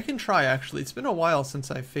 Yeah, I can try, actually. It's been a while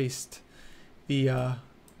since I faced the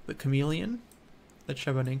Chameleon, the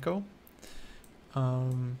Chevanenko.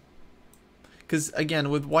 Because, again,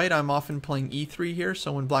 with white, I'm often playing e3 here,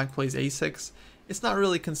 so when black plays a6, it's not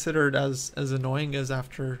really considered as annoying as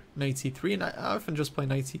after knight c3, and I often just play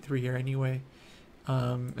knight c3 here anyway,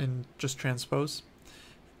 and just transpose.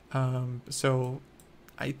 So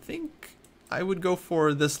I think I would go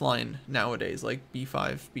for this line nowadays, like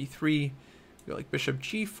b5, b3, go like bishop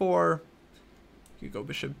g4, you go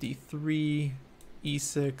bishop d3,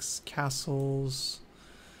 e6, castles.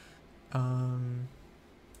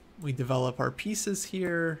 We develop our pieces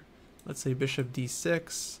here. Let's say bishop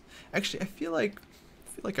d6. Actually, I feel like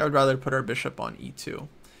I would rather put our bishop on e2.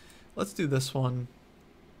 Let's do this one.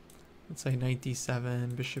 Let's say knight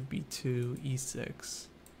d7, bishop b2, e6,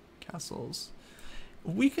 castles.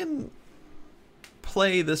 We can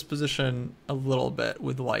play this position a little bit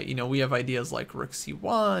with white. You know, we have ideas like rook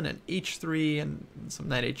c1 and h3 and some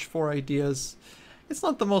knight h4 ideas. It's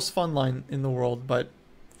not the most fun line in the world, but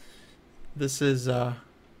this is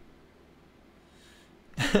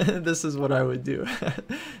this is what I would do.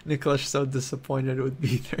 Nicholas so disappointed with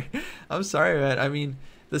b3. I'm sorry, man. I mean,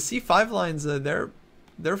 the c5 lines, they're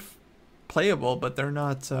playable, but they're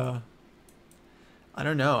not. I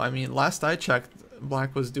don't know. I mean, last I checked,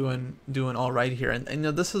 black was doing all right here, and you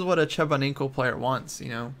know, this is what a Chevanenko player wants. You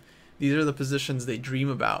know, these are the positions they dream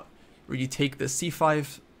about, where you take the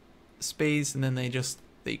c5 space and then they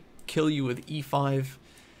kill you with e5.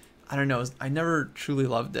 I don't know. I never truly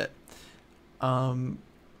loved it.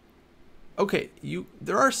 Okay,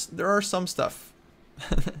 there are some stuff.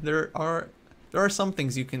 there are some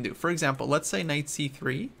things you can do. For example, let's say knight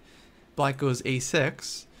c3, black goes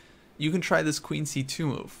a6. You can try this queen c2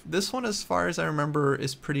 move. This one, as far as I remember,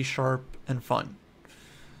 is pretty sharp and fun.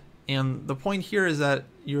 And the point here is that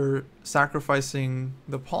you're sacrificing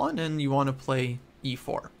the pawn and you want to play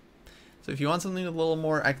e4. So if you want something with a little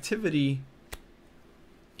more activity,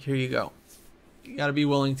 here you go. You got to be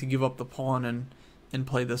willing to give up the pawn and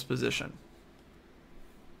play this position.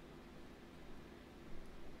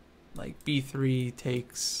 Like b3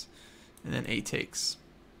 takes, and then a takes.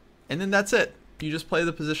 And then that's it. You just play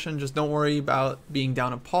the position. Just don't worry about being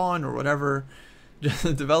down a pawn or whatever.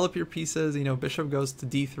 Just develop your pieces. You know, bishop goes to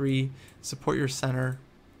d3, support your center,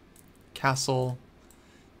 castle,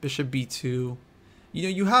 bishop b2. You know,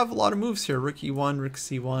 you have a lot of moves here. Rook e1, rook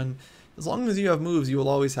c1. As long as you have moves, you will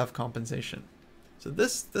always have compensation. So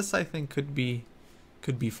this I think could be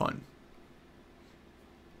fun.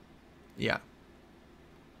 Yeah.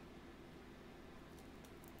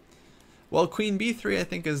 Well, queen b3 I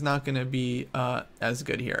think is not going to be as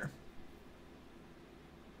good here.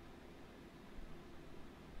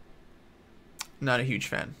 Not a huge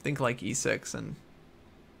fan. Think like e6 and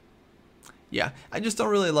yeah, I just don't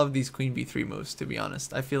really love these queen b3 moves, to be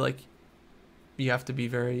honest. I feel like you have to be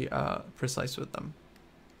very precise with them.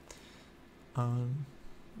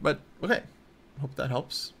 But okay, hope that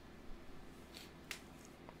helps.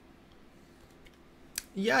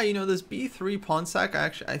 Yeah, you know, this b3 pawn sack,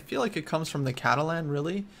 I feel like it comes from the Catalan,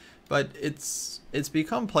 really, but it's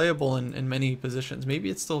become playable in many positions. Maybe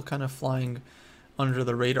it's still kind of flying under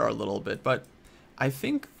the radar a little bit. But I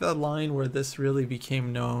think the line where this really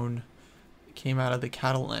became known came out of the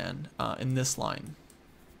Catalan in this line.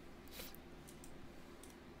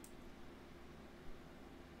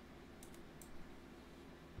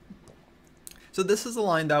 So this is a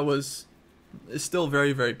line that is still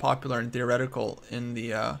very, very popular and theoretical in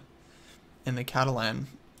the Catalan.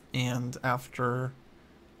 And after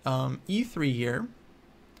e3 here,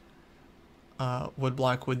 what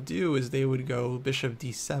black would do is they would go bishop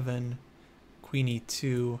d7, queen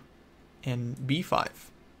e2, and b5,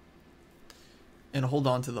 and hold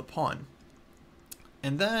on to the pawn.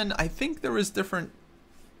 And then I think there was different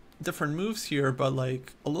moves here, but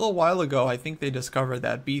like a little while ago, I think they discovered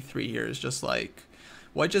that b3 here is just like,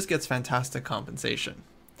 white just gets fantastic compensation.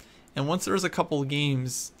 And once there was a couple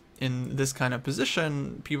games in this kind of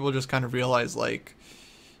position, people just kind of realized like,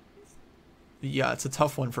 yeah, it's a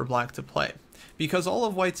tough one for black to play, because all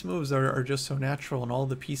of white's moves are just so natural, and all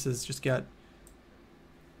the pieces just get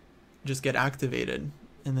activated,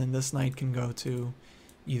 and then this knight can go to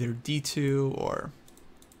either d2 or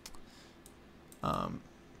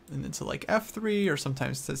and into like f3, or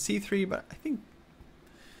sometimes to c3, but I think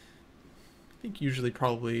usually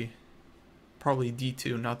probably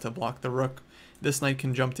d2, not to block the rook. This knight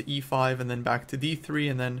can jump to e5 and then back to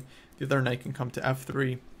d3, and then the other knight can come to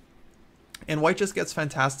f3. And white just gets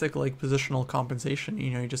fantastic like positional compensation. You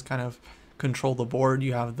know, you just kind of control the board.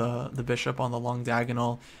 You have the bishop on the long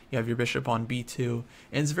diagonal. You have your bishop on b2.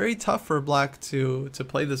 And it's very tough for black to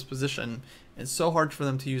play this position. It's so hard for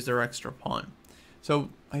them to use their extra pawn. So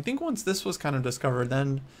I think once this was kind of discovered,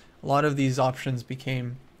 then a lot of these options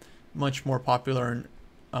became much more popular in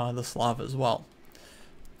the Slav as well.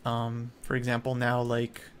 For example, now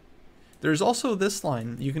like there's also this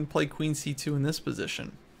line. You can play queen c2 in this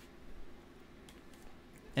position.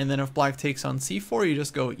 And then if black takes on c4, you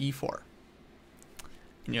just go e4.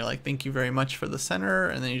 And you're like, thank you very much for the center.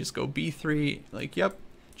 And then you just go b3. Like, yep,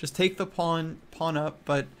 just take the pawn up,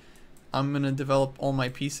 but I'm going to develop all my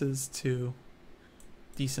pieces to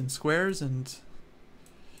decent squares. And,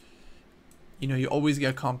 you know, you always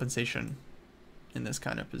get compensation in this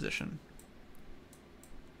kind of position.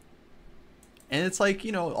 And it's like,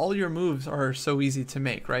 you know, all your moves are so easy to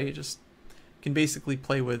make, right? You just can basically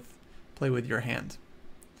play with your hand.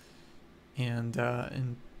 And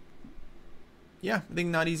yeah, I think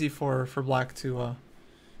not easy for black to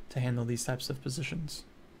handle these types of positions.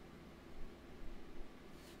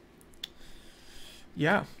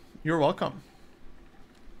 Yeah, you're welcome.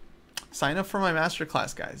 Sign up for my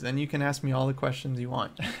masterclass, guys. Then you can ask me all the questions you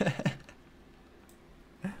want.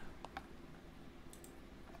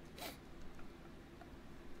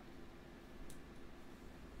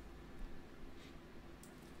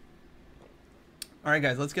 All right,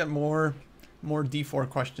 guys, let's get more d4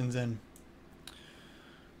 questions in.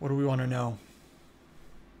 What do we want to know?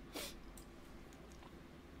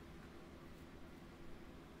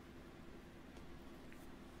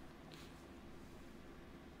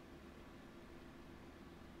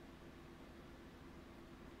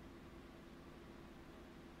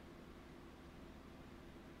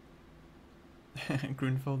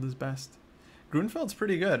 Grunfeld is best. Grunfeld's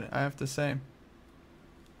pretty good, I have to say.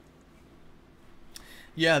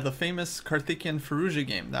 Yeah, the famous Karthikeyan Firouzja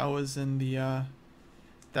game, that was in the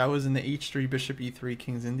h3 bishop e3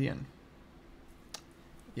 king's Indian.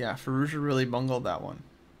 Yeah, Firouzja really bungled that one.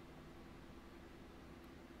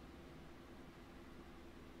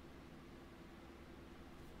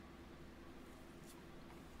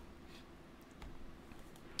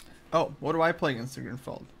 Oh, what do I play against the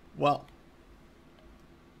Grunfeld? Well,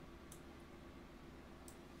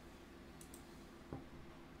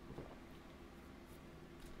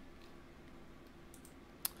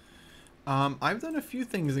 I've done a few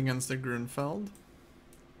things against the Grunfeld.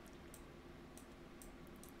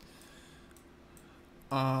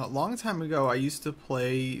 A long time ago, I used to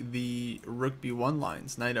play the rook b1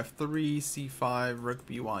 lines, knight f3, c5, rook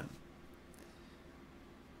b1.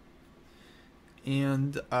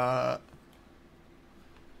 And I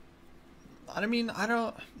mean,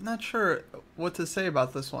 I'm not sure what to say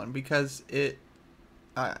about this one, because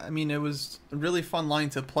I mean, it was a really fun line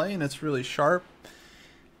to play, and it's really sharp.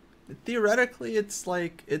 Theoretically, it's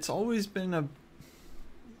like, it's always been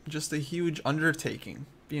just a huge undertaking.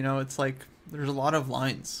 You know, it's like there's a lot of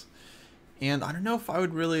lines, and I don't know if I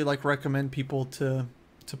would really like recommend people to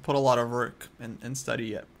put a lot of work and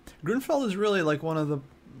study it. Grunfeld is really like one of the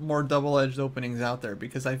more double-edged openings out there,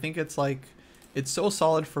 because I think it's like, it's so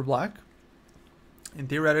solid for black, and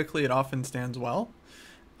theoretically it often stands well,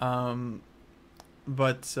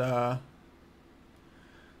 but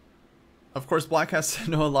of course, black has to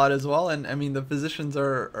know a lot as well, and I mean the positions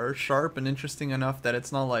are sharp and interesting enough that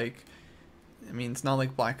it's not like, I mean, it's not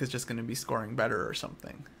like black is just going to be scoring better or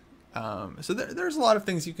something. So there's a lot of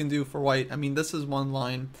things you can do for white. I mean, this is one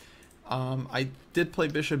line. I did play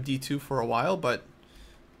bishop d2 for a while, but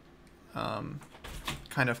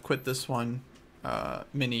kind of quit this one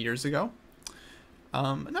many years ago.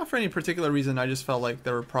 Not for any particular reason, I just felt like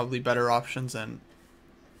there were probably better options, and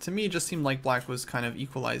to me it just seemed like black was kind of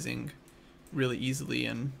equalizing really easily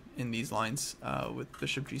in these lines with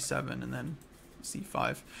bishop g7 and then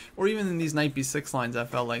c5. Or even in these knight b6 lines, I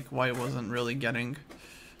felt like white wasn't really getting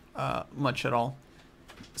much at all.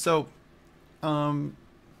 So, long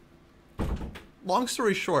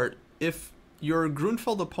story short, if your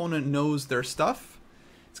Grunfeld opponent knows their stuff,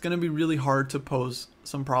 it's going to be really hard to pose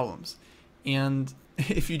some problems. And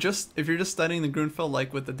if you're just studying the Grunfeld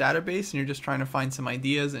like with the database and you're just trying to find some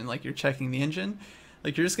ideas and like you're checking the engine,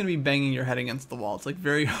 like you're just going to be banging your head against the wall. It's like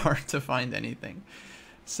very hard to find anything.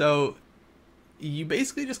 So you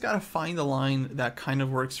basically just got to find a line that kind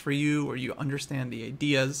of works for you, or you understand the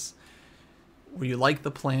ideas, where you like the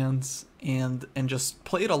plans, and just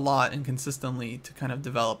play it a lot and consistently to kind of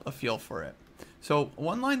develop a feel for it. So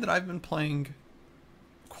one line that I've been playing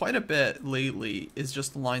quite a bit lately is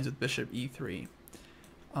just the lines with bishop e3.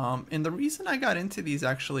 And the reason I got into these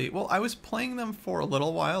actually, well, I was playing them for a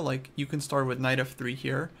little while. Like you can start with knight f3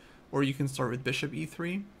 here, or you can start with bishop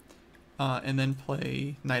e3, and then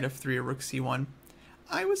play knight f3 or rook c1.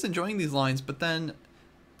 I was enjoying these lines, but then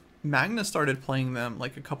Magnus started playing them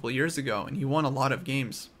like a couple of years ago, and he won a lot of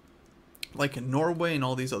games. Like in Norway and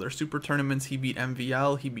all these other super tournaments, he beat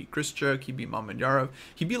MVL, he beat Kristchuk, he beat Mamedyarov.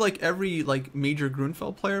 He beat like every like major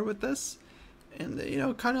Grunfeld player with this, and you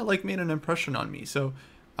know, kind of like made an impression on me. So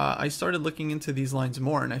I started looking into these lines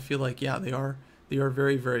more, and I feel like, yeah, they are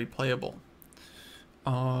very, very playable.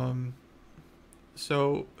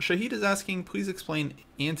 So Shahid is asking, please explain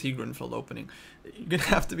anti-Grunfeld opening. You're gonna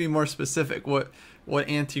have to be more specific. What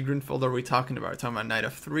anti-Grunfeld are we talking about? We're talking about knight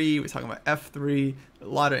f3. We're talking about f3. A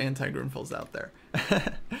lot of anti-Grunfelds out there.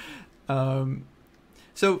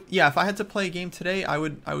 So yeah, if I had to play a game today, I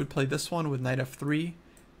would play this one with knight f3,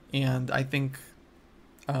 and I think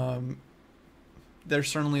there's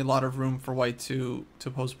certainly a lot of room for white to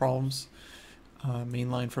pose problems.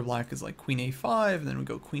 Main line for black is like queen a5, and then we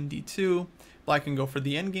go queen d2. Black can go for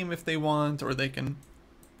the endgame if they want, or they can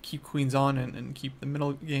keep queens on and keep the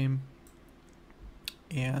middle game.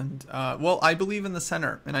 And well, I believe in the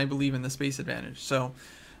center, and I believe in the space advantage. So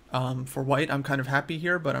for white, I'm kind of happy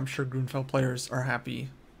here, but I'm sure Grunfeld players are happy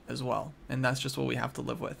as well, and that's just what we have to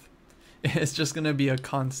live with. It's just going to be a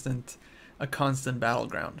constant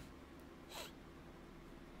battleground.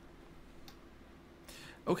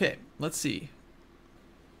 Okay, let's see.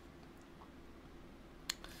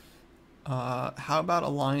 How about a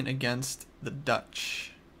line against the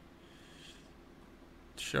Dutch?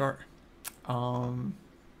 Sure. Well,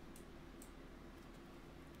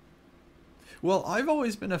 I've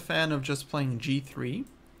always been a fan of just playing g3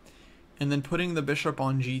 and then putting the bishop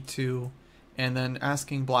on g2 and then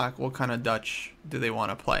asking black what kind of Dutch do they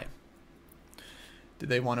want to play. Do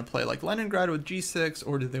they want to play like Leningrad with g6,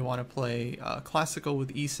 or do they want to play classical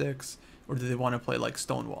with e6, or do they want to play like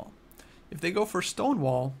Stonewall? If they go for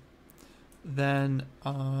Stonewall, then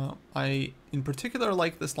I in particular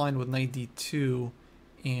like this line with knight d2,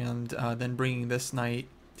 and then bringing this knight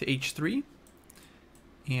to h3,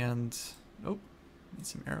 and oh, need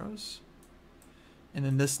some arrows, and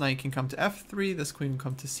then this knight can come to f3, this queen will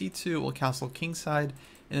come to c2, will castle kingside,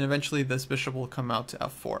 and then eventually this bishop will come out to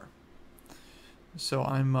f4. So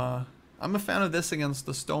I'm a fan of this against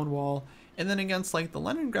the Stonewall. And then against like the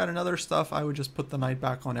Leningrad and other stuff, I would just put the knight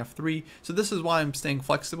back on f3. So this is why I'm staying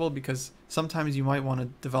flexible, because sometimes you might want to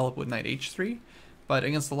develop with knight h3. But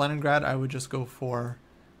against the Leningrad, I would just go for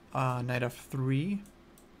knight f3.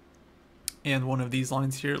 And one of these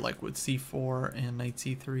lines here, like with c4 and knight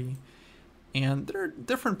c3. And there are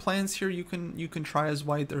different plans here you can try as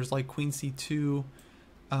white. There's like queen c2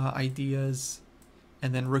 ideas,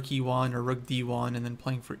 and then rook e1 or rook d1, and then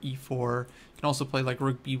playing for e4. You can also play like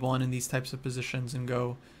rook b1 in these types of positions and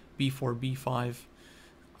go b4, b5.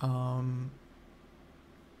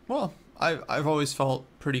 Well, I've always felt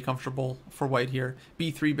pretty comfortable for white here.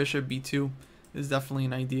 b3, bishop b2 is definitely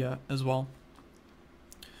an idea as well.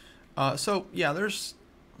 So yeah, there's,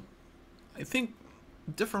 I think,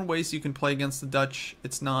 different ways you can play against the Dutch.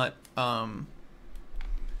 It's not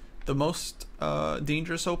the most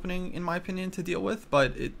dangerous opening, in my opinion, to deal with,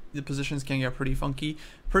 but the positions can get pretty funky.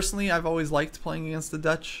 Personally, I've always liked playing against the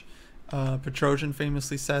Dutch. Petrosian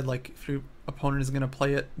famously said, like, if your opponent is going to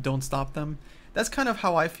play it, don't stop them. that's kind of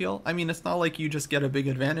how I feel. I mean, it's not like you just get a big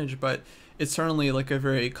advantage, but it's certainly like a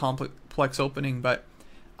very complex opening. But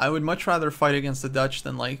I would much rather fight against the Dutch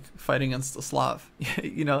than like fight against the Slav.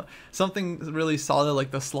 You know, something really solid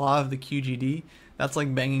like the Slav, the QGD, that's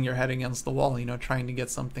like banging your head against the wall, you know, trying to get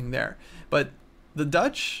something there. But the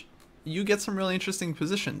Dutch, you get some really interesting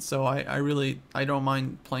positions, so I don't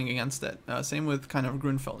mind playing against it. Same with kind of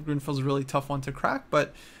Grunfeld. Grunfeld's a really tough one to crack,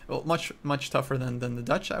 but well, much tougher than the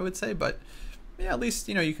Dutch, I would say. But yeah, at least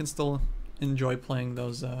you know you can still enjoy playing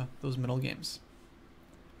those middle games.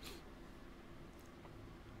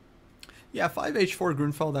 Yeah, 5h4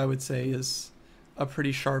 Grunfeld I would say is a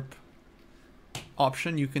pretty sharp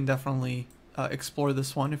option. You can definitely explore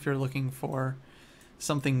this one if you're looking for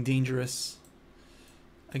something dangerous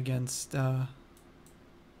against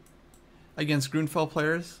Grunfeld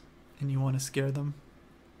players and you want to scare them.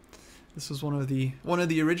 This was one of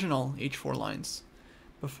the original h4 lines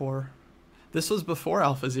before. This was before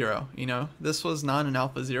AlphaZero, you know. This was not an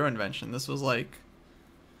AlphaZero invention. This was like,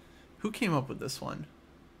 who came up with this one?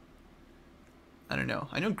 I don't know.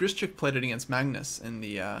 I know Grischuk played it against Magnus in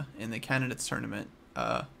the candidates tournament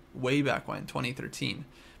way back when, 2013.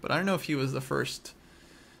 But I don't know if he was the first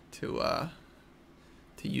to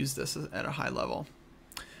use this at a high level.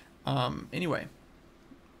 Anyway.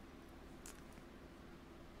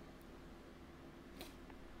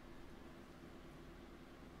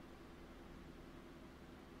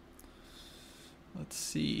 Let's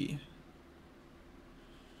see.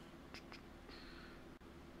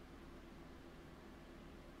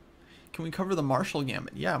 Can we cover the Marshall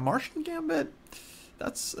Gambit? Yeah, Marshall Gambit,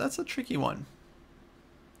 that's a tricky one.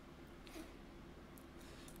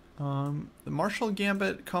 The Marshall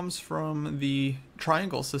Gambit comes from the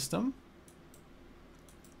triangle system.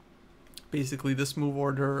 Basically this move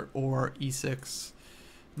order, or e6,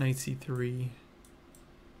 knight c3,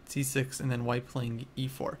 c6, and then white playing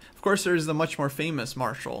e4. Of course, there's the much more famous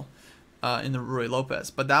Marshall in the Ruy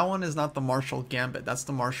Lopez, but that one is not the Marshall Gambit. That's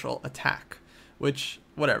the Marshall Attack, which,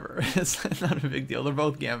 whatever, it's not a big deal. They're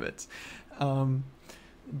both gambits.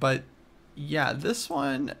 But yeah, this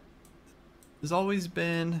one has always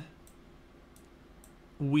been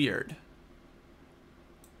weird.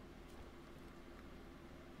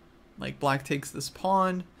 Like black takes this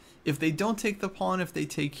pawn. If they don't take the pawn, if they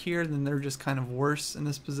take here, then they're just kind of worse in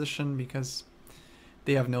this position because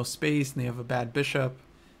they have no space and they have a bad bishop.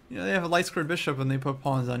 You know, they have a light squared bishop and they put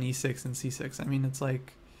pawns on e6 and c6. I mean, it's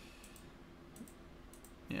like,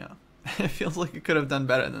 yeah, it feels like it could have done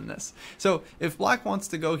better than this. So if black wants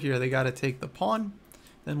to go here, they got to take the pawn.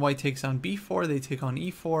 Then white takes on b4, they take on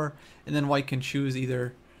e4, and then white can choose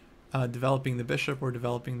either developing the bishop or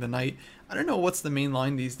developing the knight. I don't know what's the main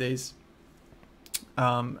line these days.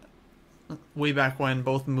 Way back when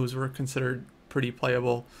both moves were considered pretty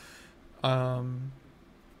playable. Yeah,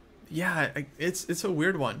 it's a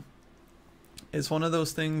weird one. It's one of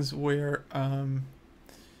those things where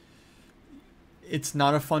it's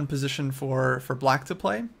not a fun position for black to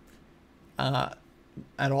play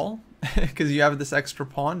at all, because you have this extra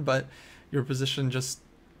pawn, but your position just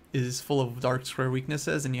is full of dark square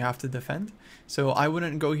weaknesses and you have to defend. So I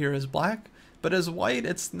wouldn't go here as black, but as white,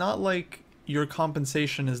 it's not like your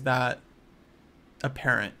compensation is that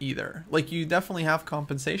apparent either. Like, you definitely have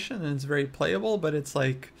compensation and it's very playable, but it's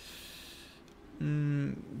like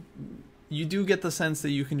you do get the sense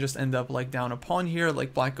that you can just end up like down a pawn here,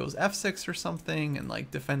 like black goes f6 or something and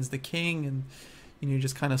like defends the king, and you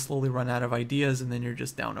just kind of slowly run out of ideas and then you're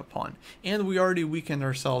just down a pawn. And we already weakened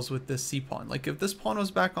ourselves with this c pawn. Like if this pawn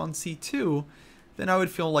was back on c2, then I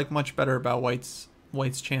would feel like much better about white's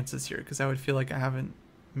chances here, because I would feel like I haven't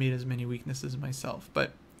made as many weaknesses myself.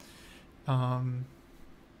 But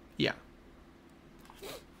yeah.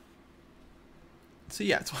 So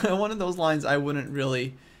yeah, it's one of those lines I wouldn't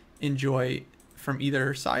really enjoy from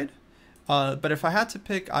either side. But if I had to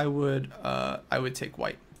pick, I would take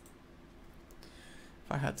white.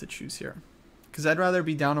 If I had to choose here, because I'd rather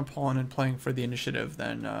be down a pawn and playing for the initiative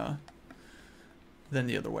than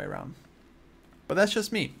the other way around. But that's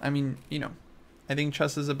just me. I mean, you know, I think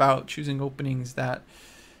chess is about choosing openings that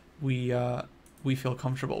we feel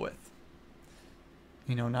comfortable with.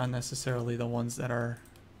 You know, not necessarily the ones that are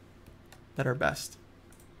best.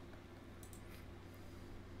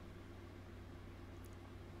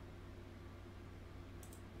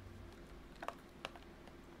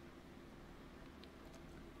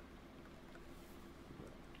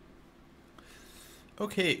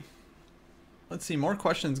 Okay, let's see, more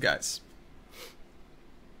questions, guys.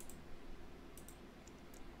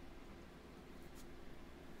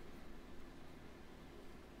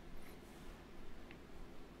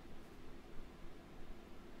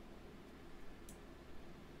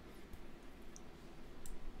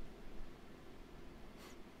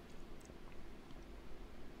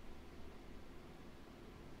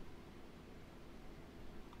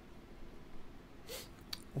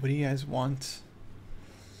 What do you guys want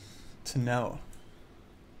to know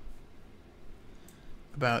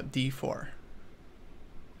about d4?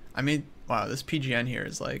 I mean, wow, this PGN here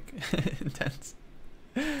is like intense.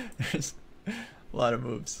 There's a lot of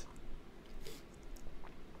moves.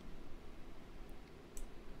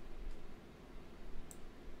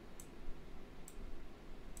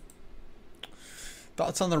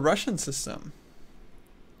 Thoughts on the Russian system?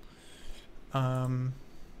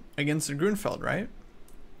 Against the Grunfeld, right?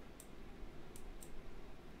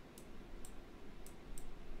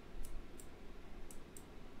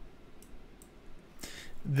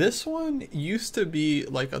 This one used to be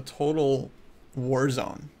like a total war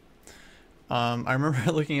zone. I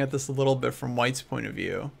remember looking at this a little bit from White's point of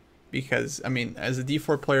view, because I mean, as a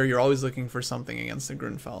d4 player, you're always looking for something against the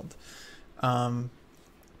Grunfeld.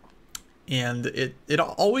 And it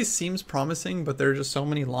always seems promising, but there are just so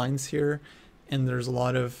many lines here, and there's a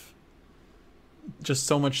lot of just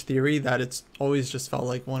so much theory that it's always just felt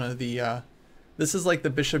like one of the this is like the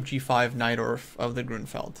bishop g5 Najdorf of the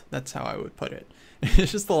Grunfeld. That's how I would put it.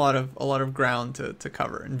 It's just a lot of ground to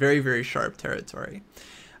cover, and very, very sharp territory.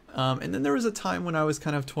 And then there was a time when I was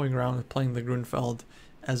kind of toying around with playing the Grunfeld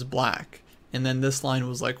as black, and then this line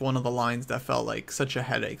was like one of the lines that felt like such a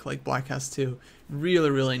headache. Like black has to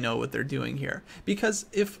really know what they're doing here, because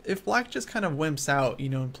if black just kind of wimps out, you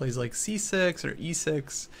know, and plays like c6 or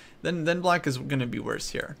e6, then black is going to be worse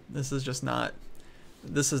here. This is not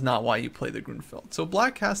why you play the Grunfeld. So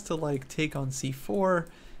black has to like take on c4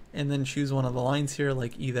 and then choose one of the lines here,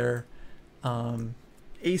 like either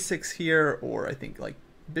a6 here, or I think like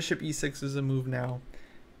bishop e6 is a move now.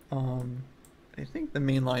 I think the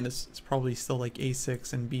main line is probably still like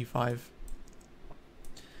a6 and b5,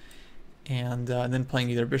 and then playing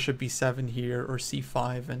either bishop b7 here or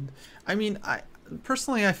c5. And I mean, I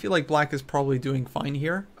feel like black is probably doing fine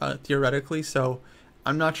here theoretically, so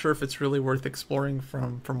I'm not sure if it's really worth exploring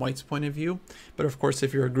from White's point of view. But of course,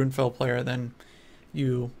 if you're a Grunfeld player, then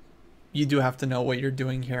you do have to know what you're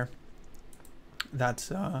doing here.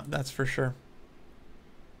 That's for sure.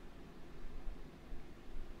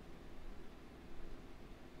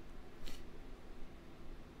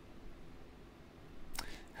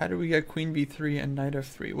 How do we get queen b3 and knight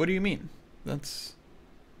f3? What do you mean? That's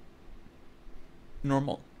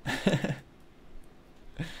normal.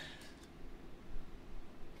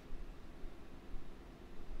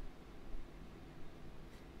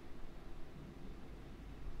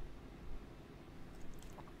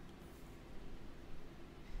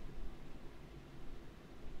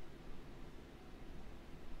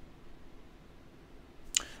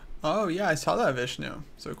 Oh yeah, I saw that, Vishnu.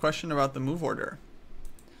 So a question about the move order.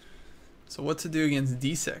 So what to do against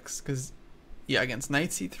d6? Because yeah, against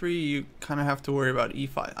knight c3, you kind of have to worry about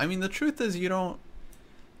e5. I mean, the truth is you don't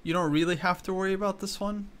really have to worry about this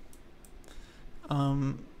one.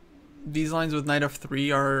 These lines with knight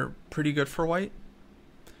f3 are pretty good for white.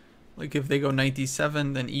 Like if they go knight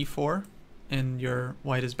d7, then e4, and your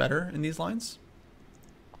white is better in these lines.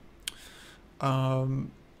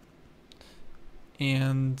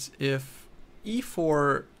 And if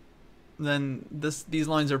e4, then these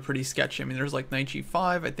lines are pretty sketchy. I mean, there's like knight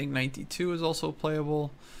g5. I think knight d2 is also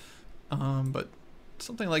playable, but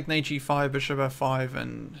something like knight g5, bishop f5,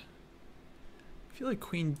 and I feel like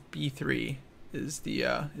queen b3 is the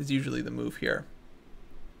is usually the move here.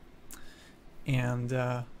 And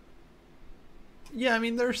yeah, I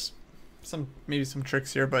mean, there's maybe some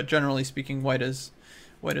tricks here, but generally speaking, white is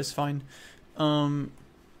fine.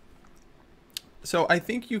 So I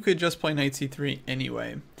think you could just play knight c3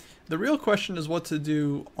 anyway. The real question is what to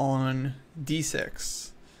do on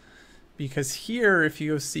d6, because here if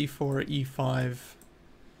you go c4,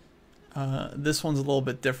 e5, this one's a little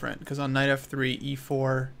bit different, because on knight f3,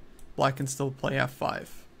 e4, black can still play f5.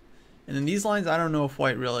 And in these lines, I don't know if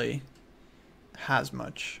white really has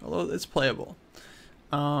much, although it's playable.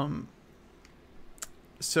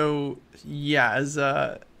 So yeah, as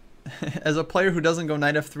a player who doesn't go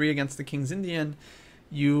knight f3 against the King's Indian,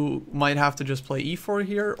 you might have to just play e4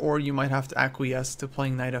 here, or you might have to acquiesce to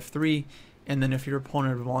playing knight f3, and then if your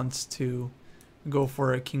opponent wants to go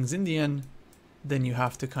for a King's Indian, then you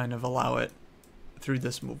have to kind of allow it through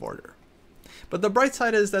this move order. But the bright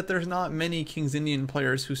side is that there's not many King's Indian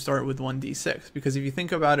players who start with 1d6, because if you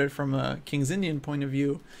think about it from a King's Indian point of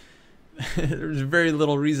view, there's very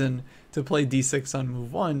little reason to play d6 on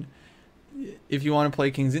move 1. If you want to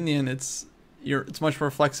play King's Indian, it's much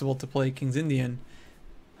more flexible to play King's Indian,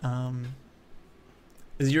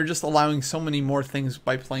 is you're just allowing so many more things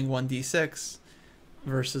by playing 1d6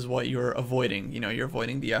 versus what you're avoiding. You know, you're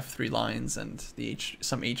avoiding the f3 lines and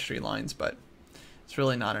some h3 lines, but it's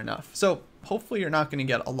really not enough. So hopefully you're not going to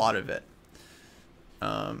get a lot of it.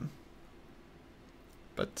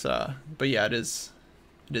 But yeah, it is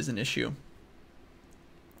an issue.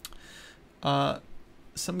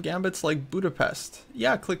 Some gambits like Budapest.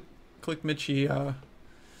 Yeah, click Michi.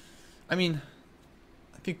 I mean,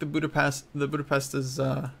 I think the Budapest is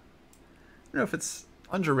I don't know if it's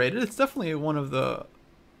underrated. It's definitely one of the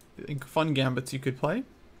fun gambits you could play.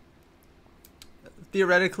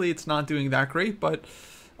 Theoretically, it's not doing that great, but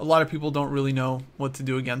a lot of people don't really know what to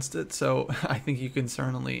do against it. So I think you can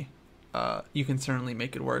certainly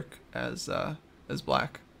make it work as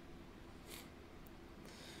black.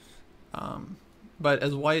 But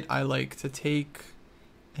as white, I like to take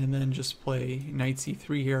and then just play knight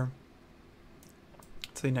c3 here.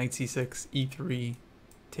 Say knight c6, e3,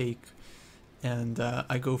 take, and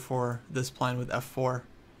I go for this plan with f4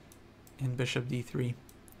 and bishop d3.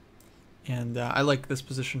 And I like this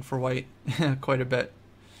position for white quite a bit.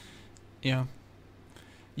 Yeah.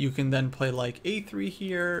 You can then play like a3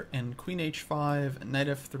 here and queen h5, knight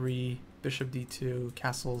f3, bishop d2,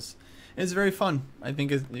 castles. It's very fun. I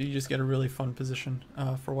think you just get a really fun position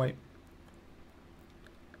for white.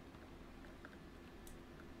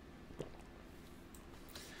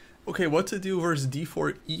 Okay, what to do versus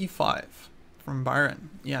d4 e5 from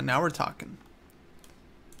Byron. Yeah, now we're talking.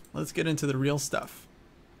 Let's get into the real stuff.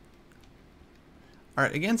 All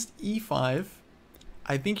right, against e5,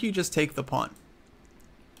 I think you just take the pawn.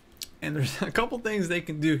 And there's a couple things they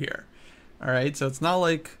can do here. All right, so it's not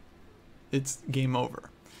like it's game over.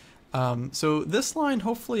 So this line,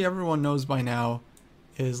 hopefully everyone knows by now,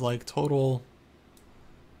 is like total.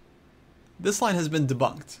 This line has been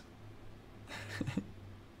debunked.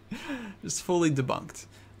 Just fully debunked.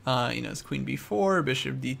 You know, it's queen b4,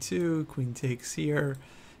 bishop d2, queen takes here,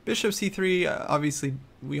 bishop c3. Obviously,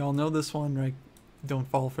 we all know this one, right? Don't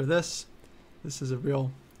fall for this. This is a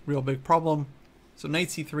real big problem. So knight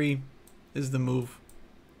c3 is the move,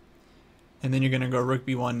 and then you're gonna go rook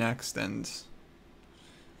b1 next, and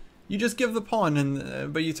you just give the pawn,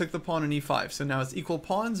 and but you took the pawn on e5, so now it's equal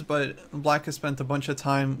pawns, but black has spent a bunch of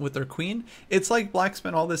time with their queen. It's like black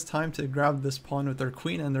spent all this time to grab this pawn with their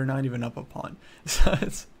queen, and they're not even up a pawn. So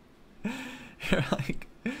you're like,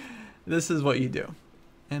 this is what you do,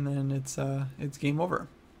 and then it's game over.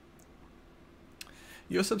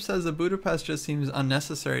 Josip says that Budapest just seems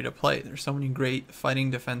unnecessary to play. There's so many great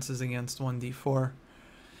fighting defenses against 1d4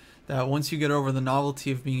 that once you get over the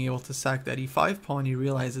novelty of being able to sack that e5 pawn, you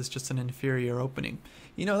realize it's just an inferior opening.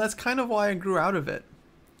 You know, that's kind of why I grew out of it.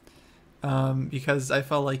 Because I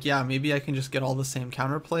felt like, yeah, maybe I can just get all the same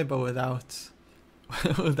counterplay, but without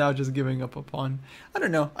just giving up a pawn. I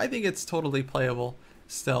don't know. I think it's totally playable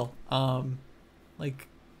still. Like,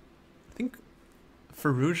 I think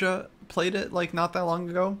Firouzja played it like not that long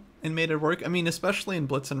ago and made it work. I mean, especially in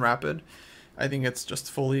Blitz and Rapid, I think it's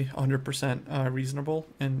just fully 100% reasonable,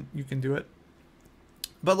 and you can do it.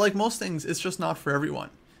 But like most things, it's just not for everyone.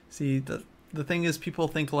 See, the thing is, people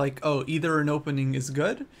think like, oh, either an opening is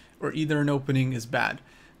good or either an opening is bad.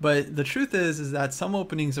 But the truth is that some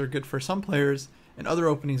openings are good for some players and other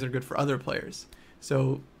openings are good for other players.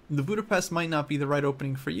 So the Budapest might not be the right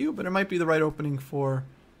opening for you, but it might be the right opening for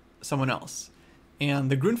someone else.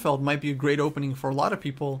 And the Grunfeld might be a great opening for a lot of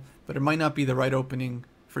people, but it might not be the right opening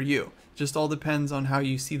for you. Just all depends on how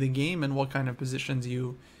you see the game and what kind of positions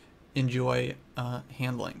you enjoy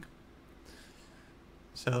handling.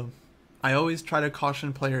 So I always try to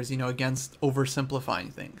caution players, you know, against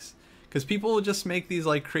oversimplifying things, because people will just make these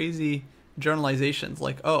like crazy generalizations,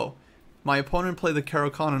 like, oh, my opponent played the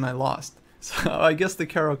Caro-Kann and I lost, so I guess the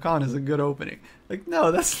Caro-Kann is a good opening. Like,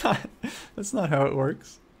 no, that's not how it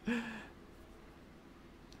works.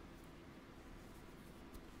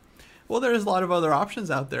 Well, there's a lot of other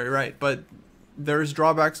options out there, right? But there's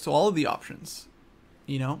drawbacks to all of the options,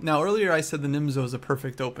 you know? Now, earlier I said the Nimzo is a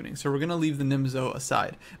perfect opening, so we're going to leave the Nimzo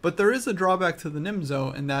aside. But there is a drawback to the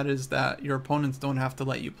Nimzo, and that is that your opponents don't have to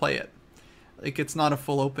let you play it. Like, it's not a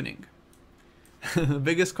full opening. The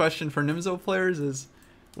biggest question for Nimzo players is,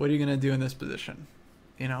 what are you going to do in this position,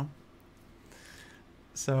 you know?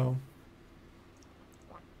 So,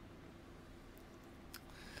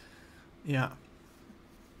 yeah.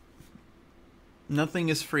 Nothing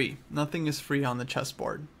is free. Nothing is free on the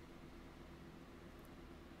chessboard.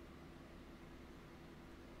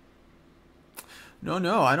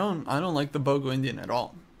 No, I don't like the Bogo Indian at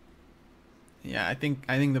all. Yeah, I think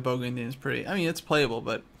the Bogo Indian is pretty. I mean, it's playable,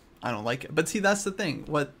 but I don't like it. But see, that's the thing.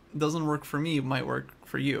 What doesn't work for me might work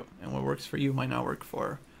for you, and what works for you might not work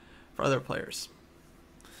for other players.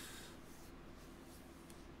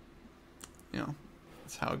 You know,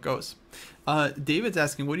 that's how it goes. David's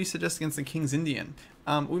asking, what do you suggest against the King's Indian?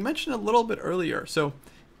 We mentioned a little bit earlier. So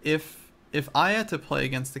if I had to play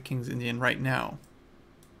against the King's Indian right now,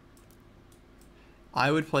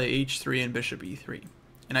 I would play h3 and bishop e3.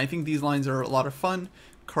 And I think these lines are a lot of fun.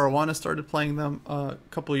 Caruana started playing them a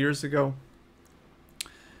couple years ago.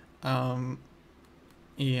 And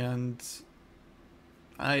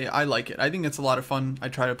I like it. I think it's a lot of fun. I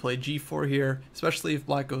try to play g4 here, especially if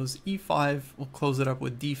black goes e5. We'll close it up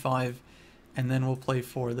with d5, and then we'll play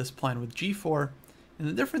for this plan with g4. And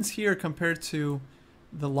the difference here compared to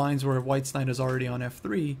the lines where white's knight is already on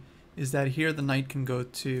f3 is that here the knight can go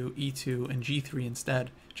to e2 and g3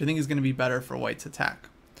 instead, which I think is going to be better for white's attack.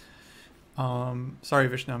 Sorry,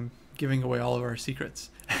 Vishnu, I'm giving away all of our secrets.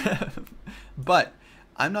 But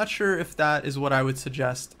I'm not sure if that is what I would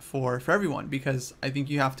suggest for everyone, because I think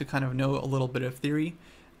you have to kind of know a little bit of theory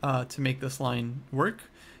to make this line work.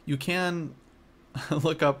 You can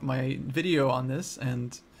look up my video on this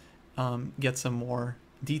and get some more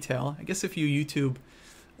detail. I guess if you YouTube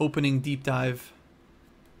opening deep dive,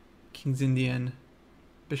 King's Indian,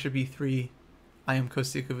 bishop e3, I am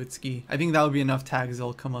Kostya Kavutskiy, I think that would be enough tags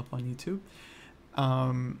that'll come up on YouTube.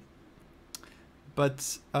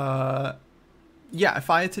 Yeah, if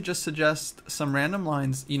I had to just suggest some random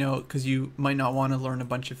lines, you know, because you might not want to learn a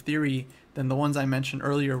bunch of theory, then the ones I mentioned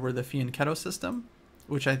earlier were the fianchetto system,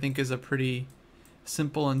 which I think is a pretty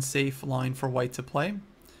simple and safe line for white to play,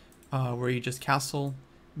 where you just castle,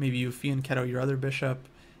 maybe you fianchetto your other bishop,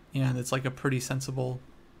 and it's like a pretty sensible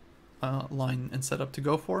line and setup to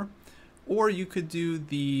go for. Or you could do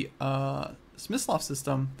the Smyslov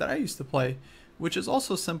system that I used to play, which is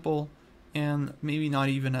also simple and maybe not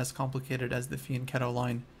even as complicated as the fianchetto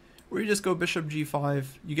line, where you just go bishop g5,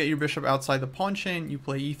 you get your bishop outside the pawn chain, you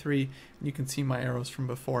play e3, and you can see my arrows from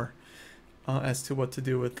before as to what to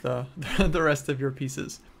do with the rest of your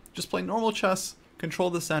pieces. Just play normal chess, control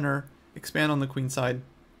the center, expand on the queen side,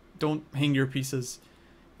 don't hang your pieces,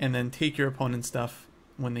 and then take your opponent's stuff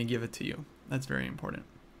when they give it to you. That's very important.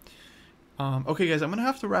 Okay guys, I'm going to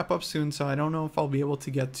have to wrap up soon, so I don't know if I'll be able to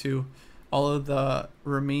get to all of the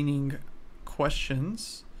remaining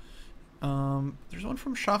questions. There's one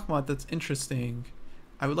from Shachmat that's interesting.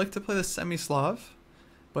 I would like to play the Semislav,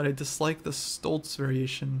 but I dislike the Stoltz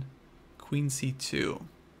variation, Queen c2.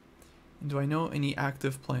 And do I know any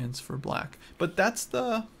active plans for black? But that's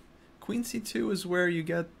the Queen c2 is where you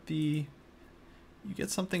get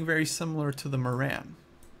something very similar to the Moran.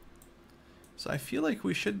 So I feel like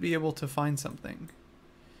we should be able to find something.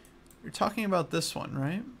 You're talking about this one,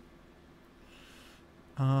 right?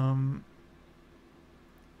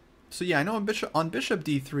 So yeah, I know on bishop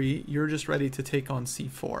d3, you're just ready to take on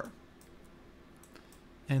c4.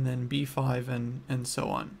 And then b5 and so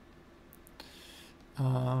on.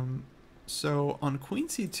 So on queen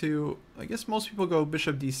c2, I guess most people go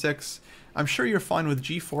bishop d6. I'm sure you're fine with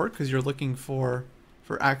g4 because you're looking for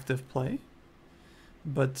active play.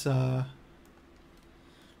 But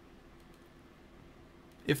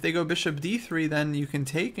if they go bishop d3, then you can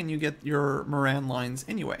take and you get your Moran lines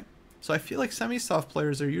anyway. So I feel like semi-soft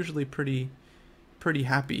players are usually pretty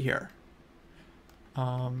happy here.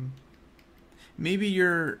 Maybe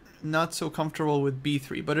you're not so comfortable with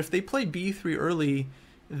b3, but if they play b3 early,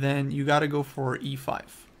 then you got to go for e5.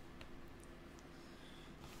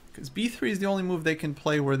 Because b3 is the only move they can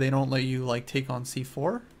play where they don't let you like take on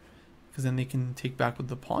c4, because then they can take back with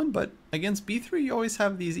the pawn. But against b3, you always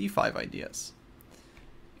have these e5 ideas.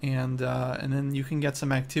 And then you can get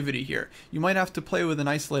some activity here. You might have to play with an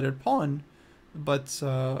isolated pawn, but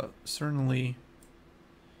certainly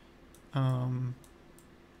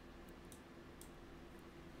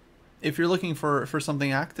if you're looking for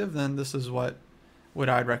something active, then this is what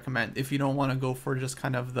I'd recommend. If you don't want to go for just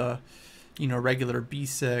kind of the regular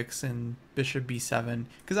b6 and bishop b7,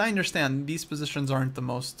 because I understand these positions aren't the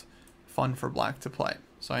most fun for black to play.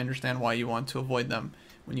 So I understand why you want to avoid them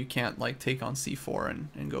when you can't like take on c4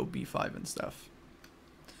 and go b5 and stuff.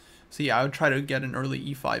 So yeah, I would try to get an early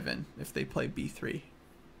e5 in if they play b3.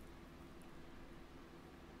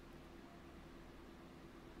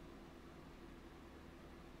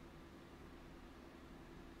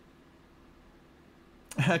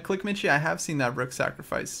 Click Mitchie, I have seen that rook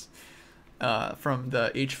sacrifice from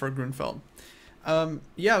the H for Grunfeld.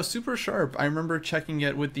 Yeah, it was super sharp. I remember checking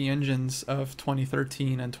it with the engines of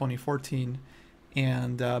 2013 and 2014.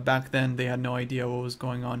 And back then they had no idea what was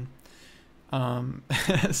going on. But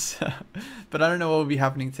I don't know what will be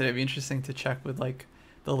happening today. It'd be interesting to check with like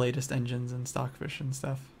the latest engines and Stockfish and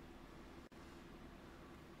stuff.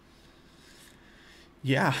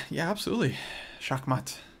 Yeah, absolutely.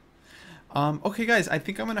 Shachmat. Okay, guys, I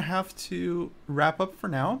think I'm gonna have to wrap up for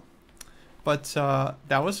now. But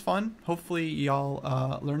that was fun. Hopefully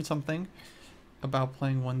y'all learned something about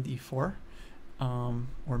playing 1d4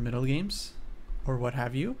 or middle games or what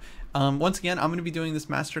have you. Once again, I'm going to be doing this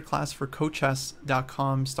masterclass for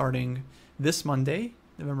CoChess.com starting this Monday,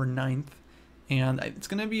 November 9th. And it's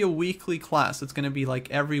going to be a weekly class. It's going to be like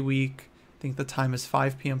every week. I think the time is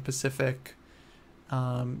 5 p.m. Pacific.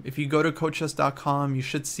 If you go to CoChess.com, you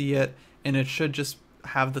should see it. And it should just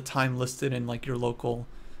have the time listed in like your local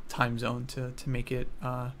time zone to make it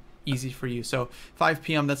easy for you. So 5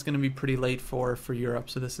 p.m. that's going to be pretty late for Europe.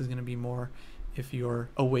 So this is going to be more if you're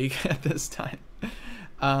awake at this time.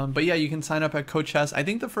 But yeah, you can sign up at CoChess. I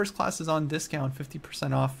think the first class is on discount,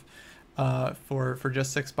 50% off for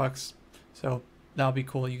just $6. So that'll be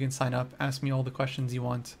cool. You can sign up, ask me all the questions you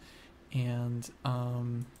want. And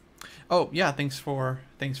oh yeah, thanks for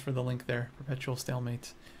the link there, Perpetual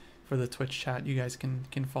Stalemate, for the Twitch chat. You guys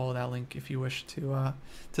can follow that link if you wish to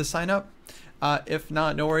sign up. If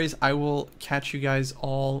not, no worries. I will catch you guys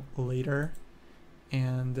all later.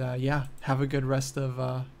 And yeah, have a good rest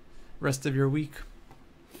of your week.